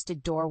 the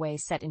rusted doorway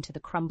set into the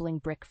crumbling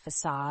brick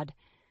facade,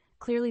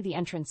 clearly the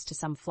entrance to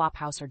some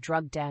flophouse or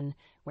drug den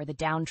where the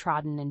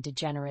downtrodden and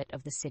degenerate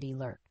of the city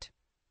lurked.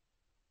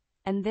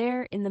 And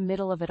there, in the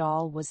middle of it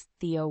all, was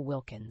Theo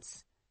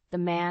Wilkins, the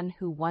man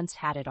who once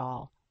had it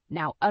all,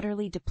 now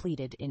utterly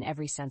depleted in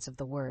every sense of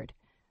the word,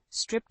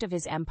 stripped of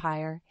his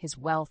empire, his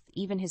wealth,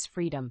 even his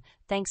freedom,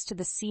 thanks to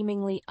the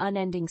seemingly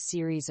unending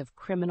series of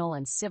criminal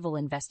and civil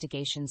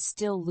investigations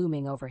still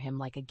looming over him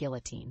like a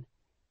guillotine.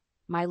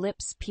 My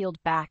lips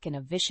peeled back in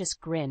a vicious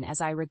grin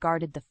as I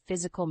regarded the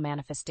physical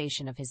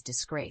manifestation of his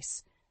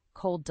disgrace,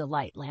 cold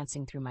delight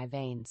lancing through my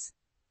veins.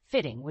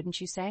 Fitting,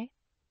 wouldn't you say?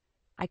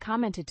 I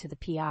commented to the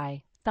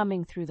PI,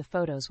 thumbing through the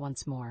photos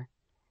once more.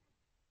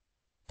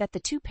 That the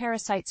two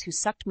parasites who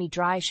sucked me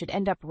dry should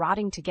end up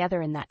rotting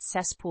together in that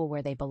cesspool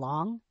where they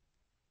belong?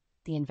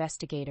 The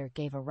investigator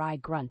gave a wry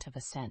grunt of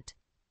assent.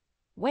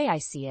 Way I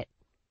see it,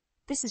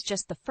 this is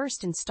just the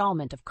first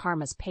installment of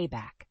karma's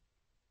payback.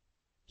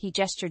 He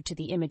gestured to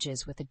the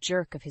images with a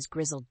jerk of his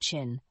grizzled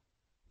chin.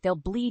 They'll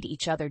bleed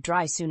each other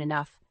dry soon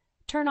enough,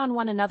 turn on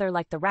one another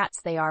like the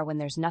rats they are when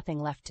there's nothing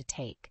left to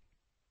take.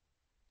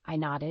 I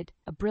nodded,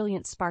 a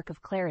brilliant spark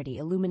of clarity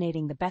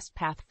illuminating the best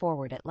path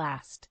forward at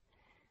last.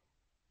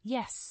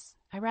 Yes,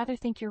 I rather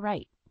think you're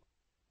right.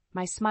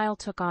 My smile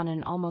took on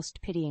an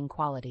almost pitying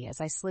quality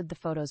as I slid the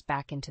photos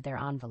back into their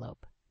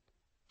envelope.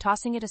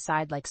 Tossing it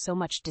aside like so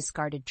much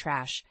discarded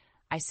trash,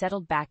 I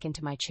settled back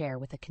into my chair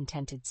with a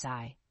contented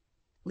sigh.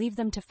 Leave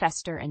them to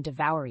fester and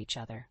devour each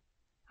other.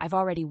 I've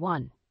already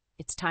won.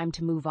 It's time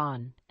to move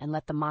on and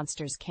let the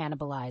monsters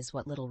cannibalize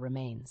what little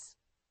remains.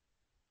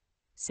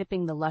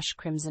 Sipping the lush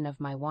crimson of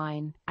my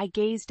wine, I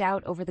gazed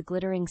out over the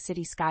glittering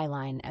city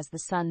skyline as the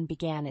sun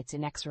began its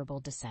inexorable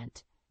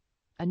descent.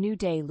 A new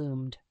day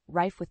loomed,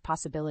 rife with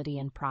possibility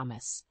and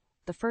promise,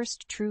 the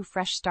first true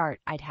fresh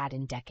start I'd had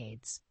in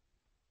decades.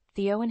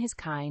 Theo and his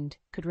kind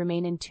could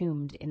remain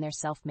entombed in their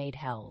self-made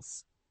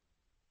hells.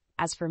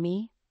 As for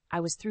me,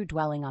 I was through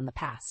dwelling on the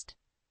past.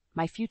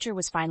 My future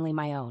was finally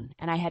my own,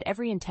 and I had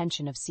every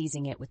intention of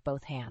seizing it with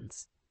both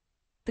hands.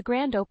 The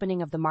grand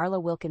opening of the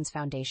Marla Wilkins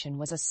Foundation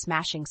was a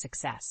smashing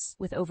success,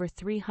 with over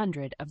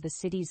 300 of the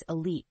city's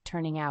elite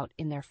turning out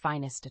in their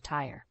finest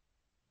attire.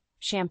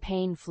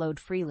 Champagne flowed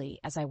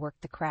freely as I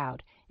worked the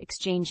crowd,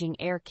 exchanging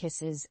air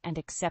kisses and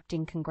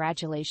accepting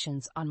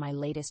congratulations on my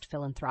latest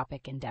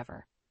philanthropic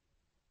endeavor.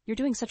 "You're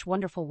doing such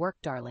wonderful work,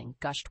 darling,"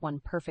 gushed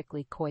one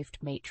perfectly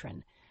coiffed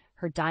matron,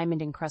 her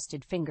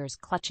diamond-encrusted fingers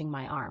clutching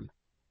my arm.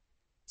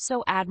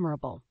 "So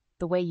admirable,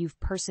 the way you've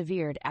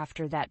persevered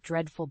after that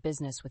dreadful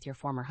business with your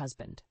former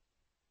husband."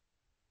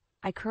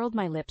 I curled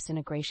my lips in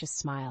a gracious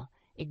smile,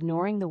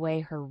 ignoring the way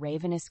her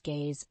ravenous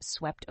gaze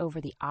swept over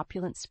the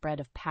opulent spread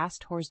of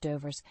past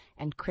hors-d'oeuvres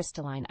and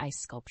crystalline ice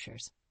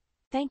sculptures.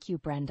 "Thank you,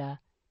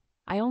 Brenda.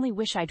 I only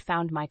wish I'd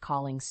found my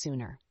calling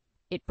sooner.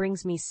 It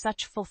brings me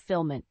such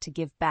fulfillment to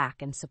give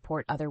back and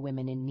support other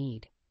women in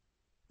need."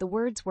 The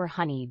words were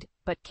honeyed,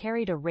 but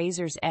carried a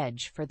razor's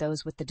edge for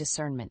those with the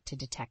discernment to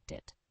detect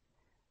it.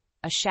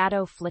 A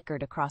shadow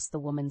flickered across the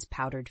woman's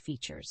powdered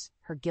features,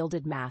 her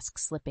gilded mask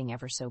slipping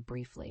ever so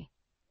briefly.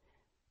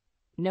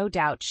 No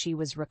doubt she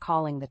was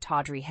recalling the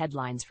tawdry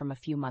headlines from a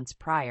few months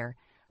prior,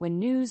 when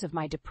news of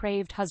my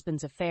depraved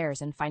husband's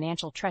affairs and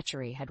financial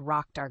treachery had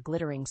rocked our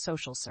glittering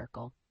social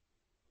circle.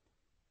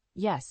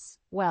 "Yes,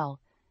 well,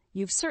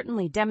 you've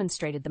certainly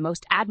demonstrated the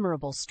most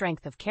admirable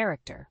strength of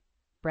character,"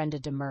 Brenda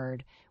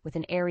demurred, with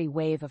an airy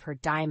wave of her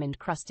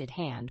diamond-crusted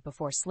hand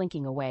before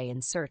slinking away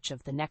in search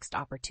of the next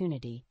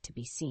opportunity to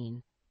be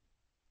seen.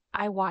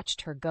 I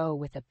watched her go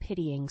with a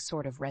pitying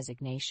sort of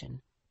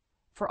resignation.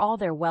 For all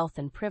their wealth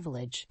and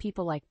privilege,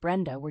 people like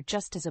Brenda were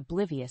just as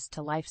oblivious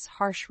to life's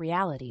harsh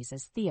realities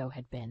as Theo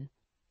had been,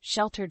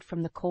 sheltered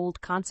from the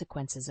cold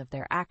consequences of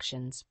their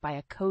actions by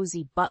a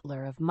cozy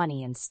butler of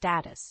money and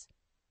status.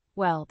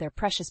 Well, their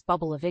precious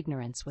bubble of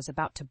ignorance was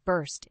about to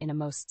burst in a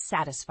most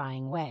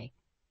satisfying way.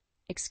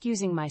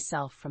 Excusing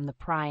myself from the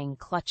prying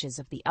clutches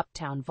of the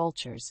uptown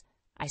vultures,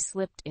 I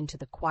slipped into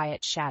the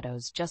quiet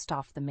shadows just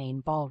off the main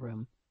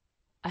ballroom.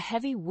 A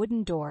heavy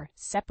wooden door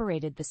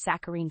separated the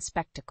saccharine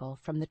spectacle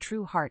from the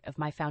true heart of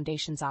my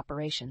foundation's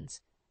operations,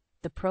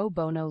 the pro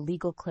bono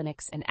legal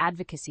clinics and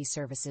advocacy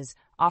services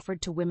offered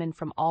to women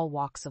from all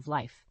walks of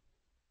life.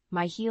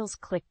 My heels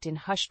clicked in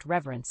hushed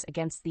reverence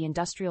against the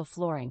industrial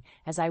flooring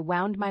as I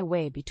wound my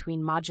way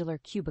between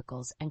modular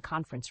cubicles and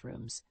conference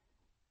rooms.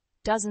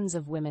 Dozens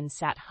of women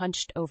sat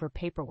hunched over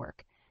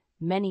paperwork,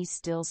 many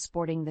still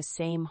sporting the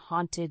same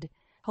haunted,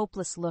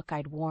 hopeless look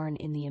I'd worn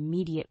in the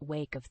immediate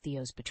wake of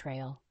Theo's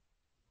betrayal.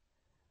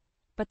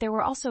 But there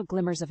were also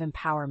glimmers of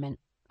empowerment,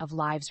 of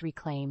lives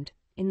reclaimed,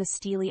 in the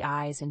steely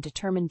eyes and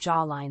determined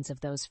jawlines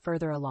of those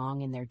further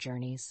along in their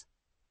journeys.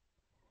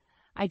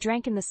 I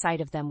drank in the sight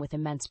of them with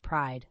immense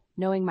pride,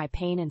 knowing my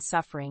pain and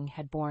suffering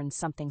had borne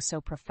something so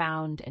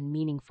profound and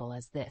meaningful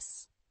as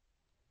this.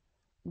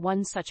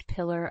 One such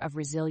pillar of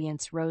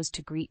resilience rose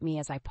to greet me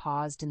as I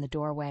paused in the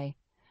doorway,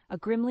 a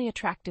grimly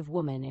attractive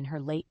woman in her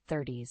late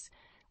 30s,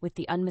 with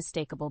the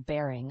unmistakable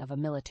bearing of a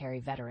military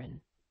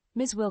veteran.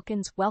 "Ms.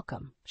 Wilkins,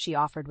 welcome," she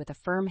offered with a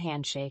firm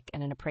handshake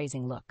and an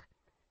appraising look.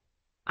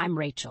 "I'm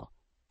Rachel,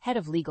 head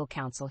of legal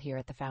counsel here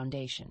at the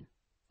Foundation."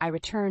 I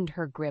returned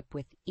her grip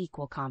with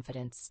equal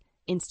confidence,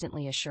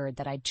 instantly assured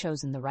that I'd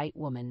chosen the right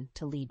woman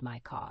to lead my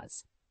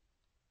cause.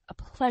 "A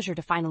pleasure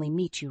to finally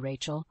meet you,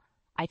 Rachel.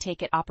 I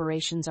take it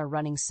operations are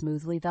running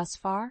smoothly thus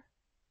far?"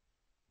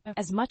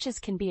 As much as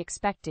can be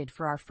expected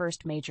for our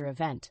first major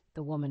event,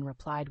 the woman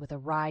replied with a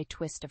wry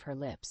twist of her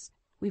lips.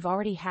 We've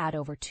already had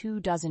over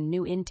 24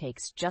 new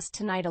intakes just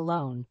tonight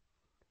alone.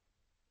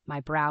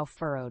 My brow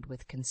furrowed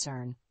with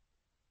concern.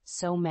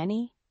 So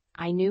many?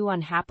 I knew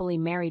unhappily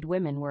married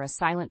women were a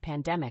silent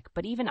pandemic,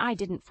 but even I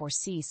didn't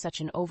foresee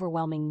such an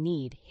overwhelming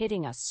need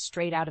hitting us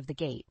straight out of the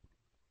gate.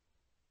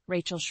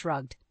 Rachel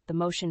shrugged, the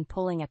motion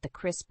pulling at the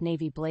crisp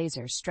navy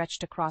blazer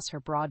stretched across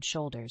her broad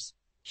shoulders.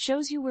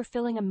 Shows you we're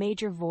filling a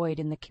major void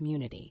in the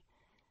community.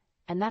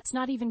 And that's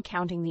not even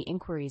counting the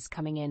inquiries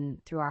coming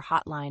in through our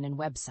hotline and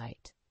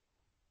website.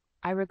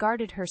 I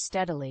regarded her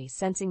steadily,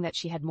 sensing that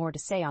she had more to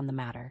say on the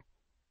matter.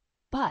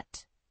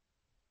 But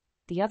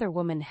the other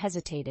woman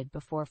hesitated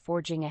before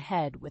forging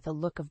ahead with a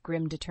look of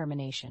grim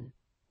determination.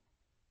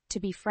 To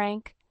be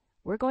frank,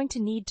 we're going to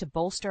need to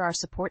bolster our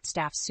support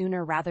staff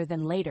sooner rather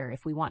than later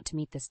if we want to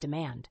meet this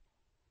demand.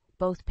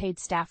 Both paid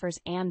staffers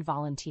and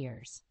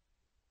volunteers.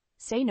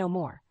 Say no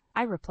more,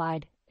 I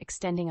replied,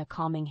 extending a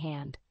calming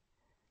hand.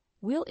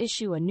 We'll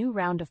issue a new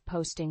round of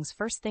postings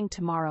first thing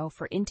tomorrow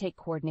for intake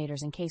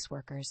coordinators and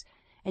caseworkers,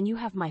 and you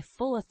have my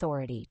full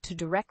authority to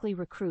directly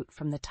recruit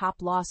from the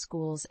top law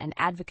schools and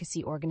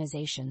advocacy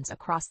organizations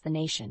across the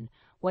nation,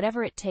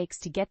 whatever it takes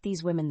to get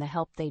these women the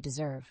help they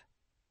deserve.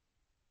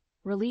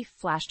 Relief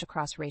flashed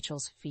across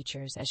Rachel's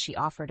features as she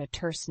offered a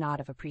terse nod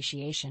of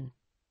appreciation.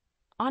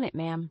 On it,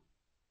 ma'am.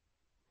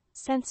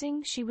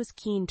 Sensing she was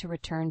keen to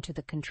return to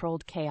the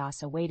controlled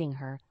chaos awaiting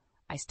her,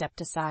 I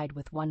stepped aside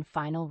with one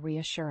final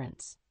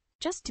reassurance.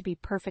 Just to be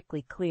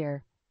perfectly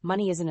clear,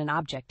 money isn't an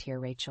object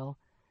here, Rachel.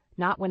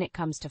 Not when it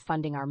comes to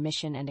funding our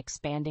mission and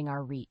expanding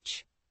our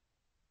reach.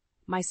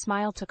 My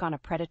smile took on a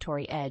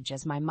predatory edge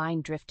as my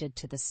mind drifted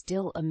to the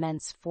still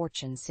immense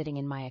fortune sitting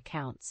in my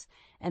accounts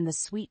and the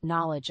sweet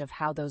knowledge of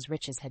how those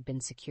riches had been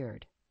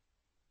secured.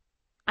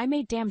 I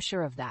made damn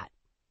sure of that.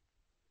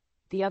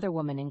 The other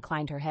woman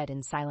inclined her head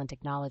in silent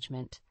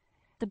acknowledgement,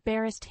 the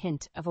barest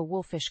hint of a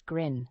wolfish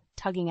grin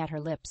tugging at her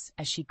lips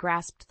as she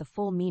grasped the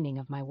full meaning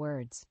of my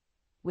words.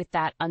 With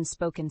that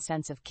unspoken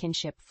sense of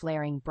kinship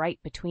flaring bright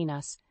between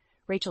us,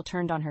 Rachel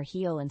turned on her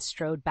heel and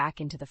strode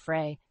back into the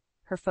fray,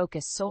 her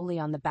focus solely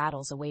on the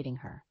battles awaiting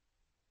her.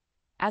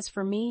 As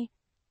for me,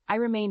 I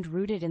remained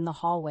rooted in the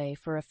hallway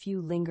for a few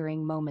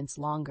lingering moments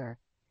longer,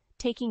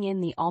 taking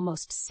in the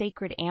almost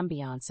sacred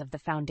ambiance of the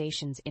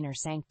Foundation's inner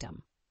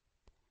sanctum.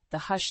 The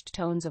hushed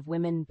tones of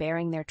women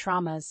bearing their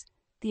traumas,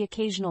 the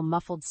occasional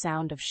muffled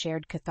sound of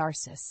shared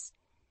catharsis.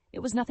 It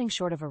was nothing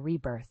short of a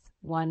rebirth,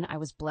 one I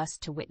was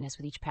blessed to witness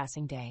with each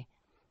passing day.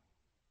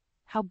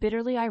 How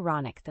bitterly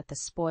ironic that the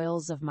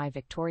spoils of my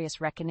victorious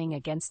reckoning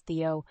against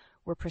Theo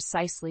were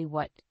precisely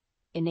what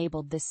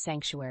enabled this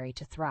sanctuary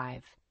to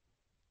thrive.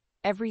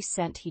 Every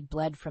cent he'd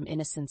bled from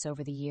innocence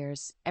over the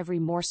years, every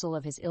morsel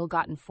of his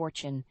ill-gotten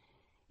fortune,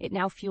 it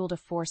now fueled a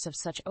force of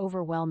such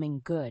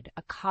overwhelming good,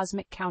 a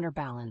cosmic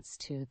counterbalance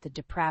to the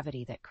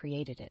depravity that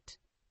created it.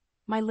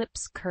 My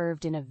lips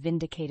curved in a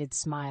vindicated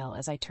smile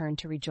as I turned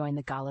to rejoin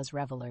the gala's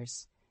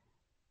revelers.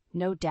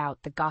 No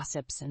doubt the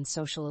gossips and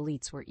social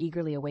elites were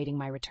eagerly awaiting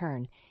my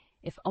return,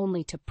 if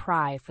only to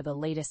pry for the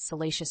latest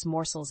salacious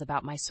morsels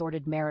about my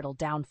sordid marital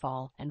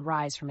downfall and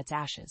rise from its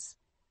ashes.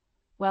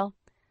 Well,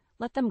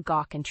 let them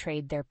gawk and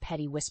trade their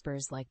petty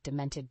whispers like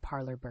demented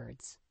parlor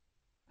birds.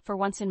 For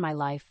once in my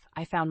life,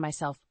 I found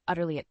myself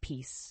utterly at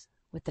peace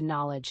with the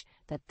knowledge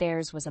that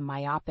theirs was a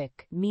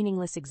myopic,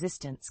 meaningless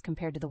existence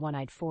compared to the one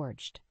I'd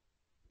forged.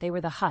 They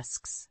were the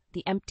husks,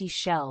 the empty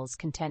shells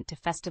content to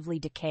festively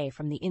decay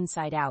from the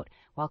inside out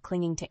while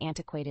clinging to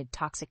antiquated,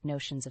 toxic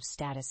notions of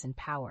status and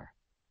power.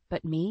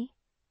 But me?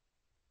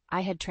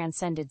 I had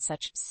transcended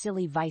such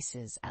silly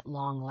vices at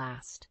long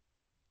last.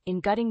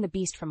 In gutting the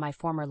beast from my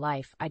former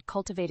life, I'd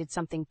cultivated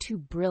something too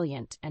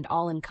brilliant and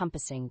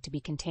all-encompassing to be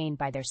contained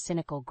by their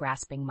cynical,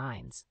 grasping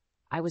minds.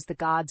 I was the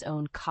gods'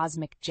 own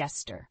cosmic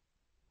jester,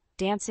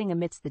 dancing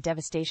amidst the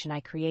devastation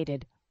I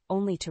created,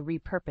 only to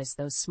repurpose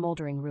those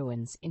smoldering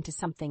ruins into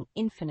something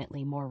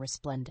infinitely more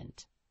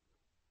resplendent.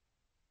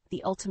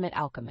 The ultimate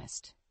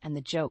alchemist, and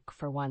the joke,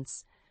 for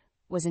once,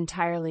 was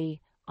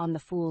entirely on the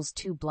fools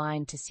too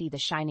blind to see the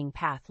shining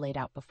path laid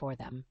out before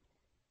them.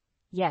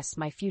 Yes,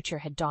 my future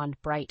had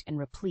dawned bright and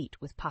replete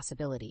with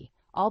possibility,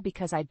 all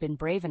because I'd been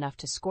brave enough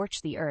to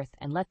scorch the earth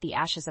and let the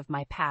ashes of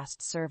my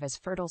past serve as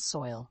fertile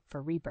soil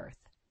for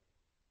rebirth.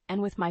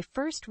 And with my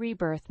first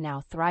rebirth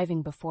now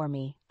thriving before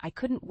me, I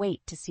couldn't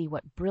wait to see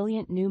what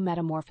brilliant new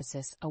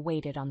metamorphosis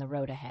awaited on the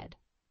road ahead.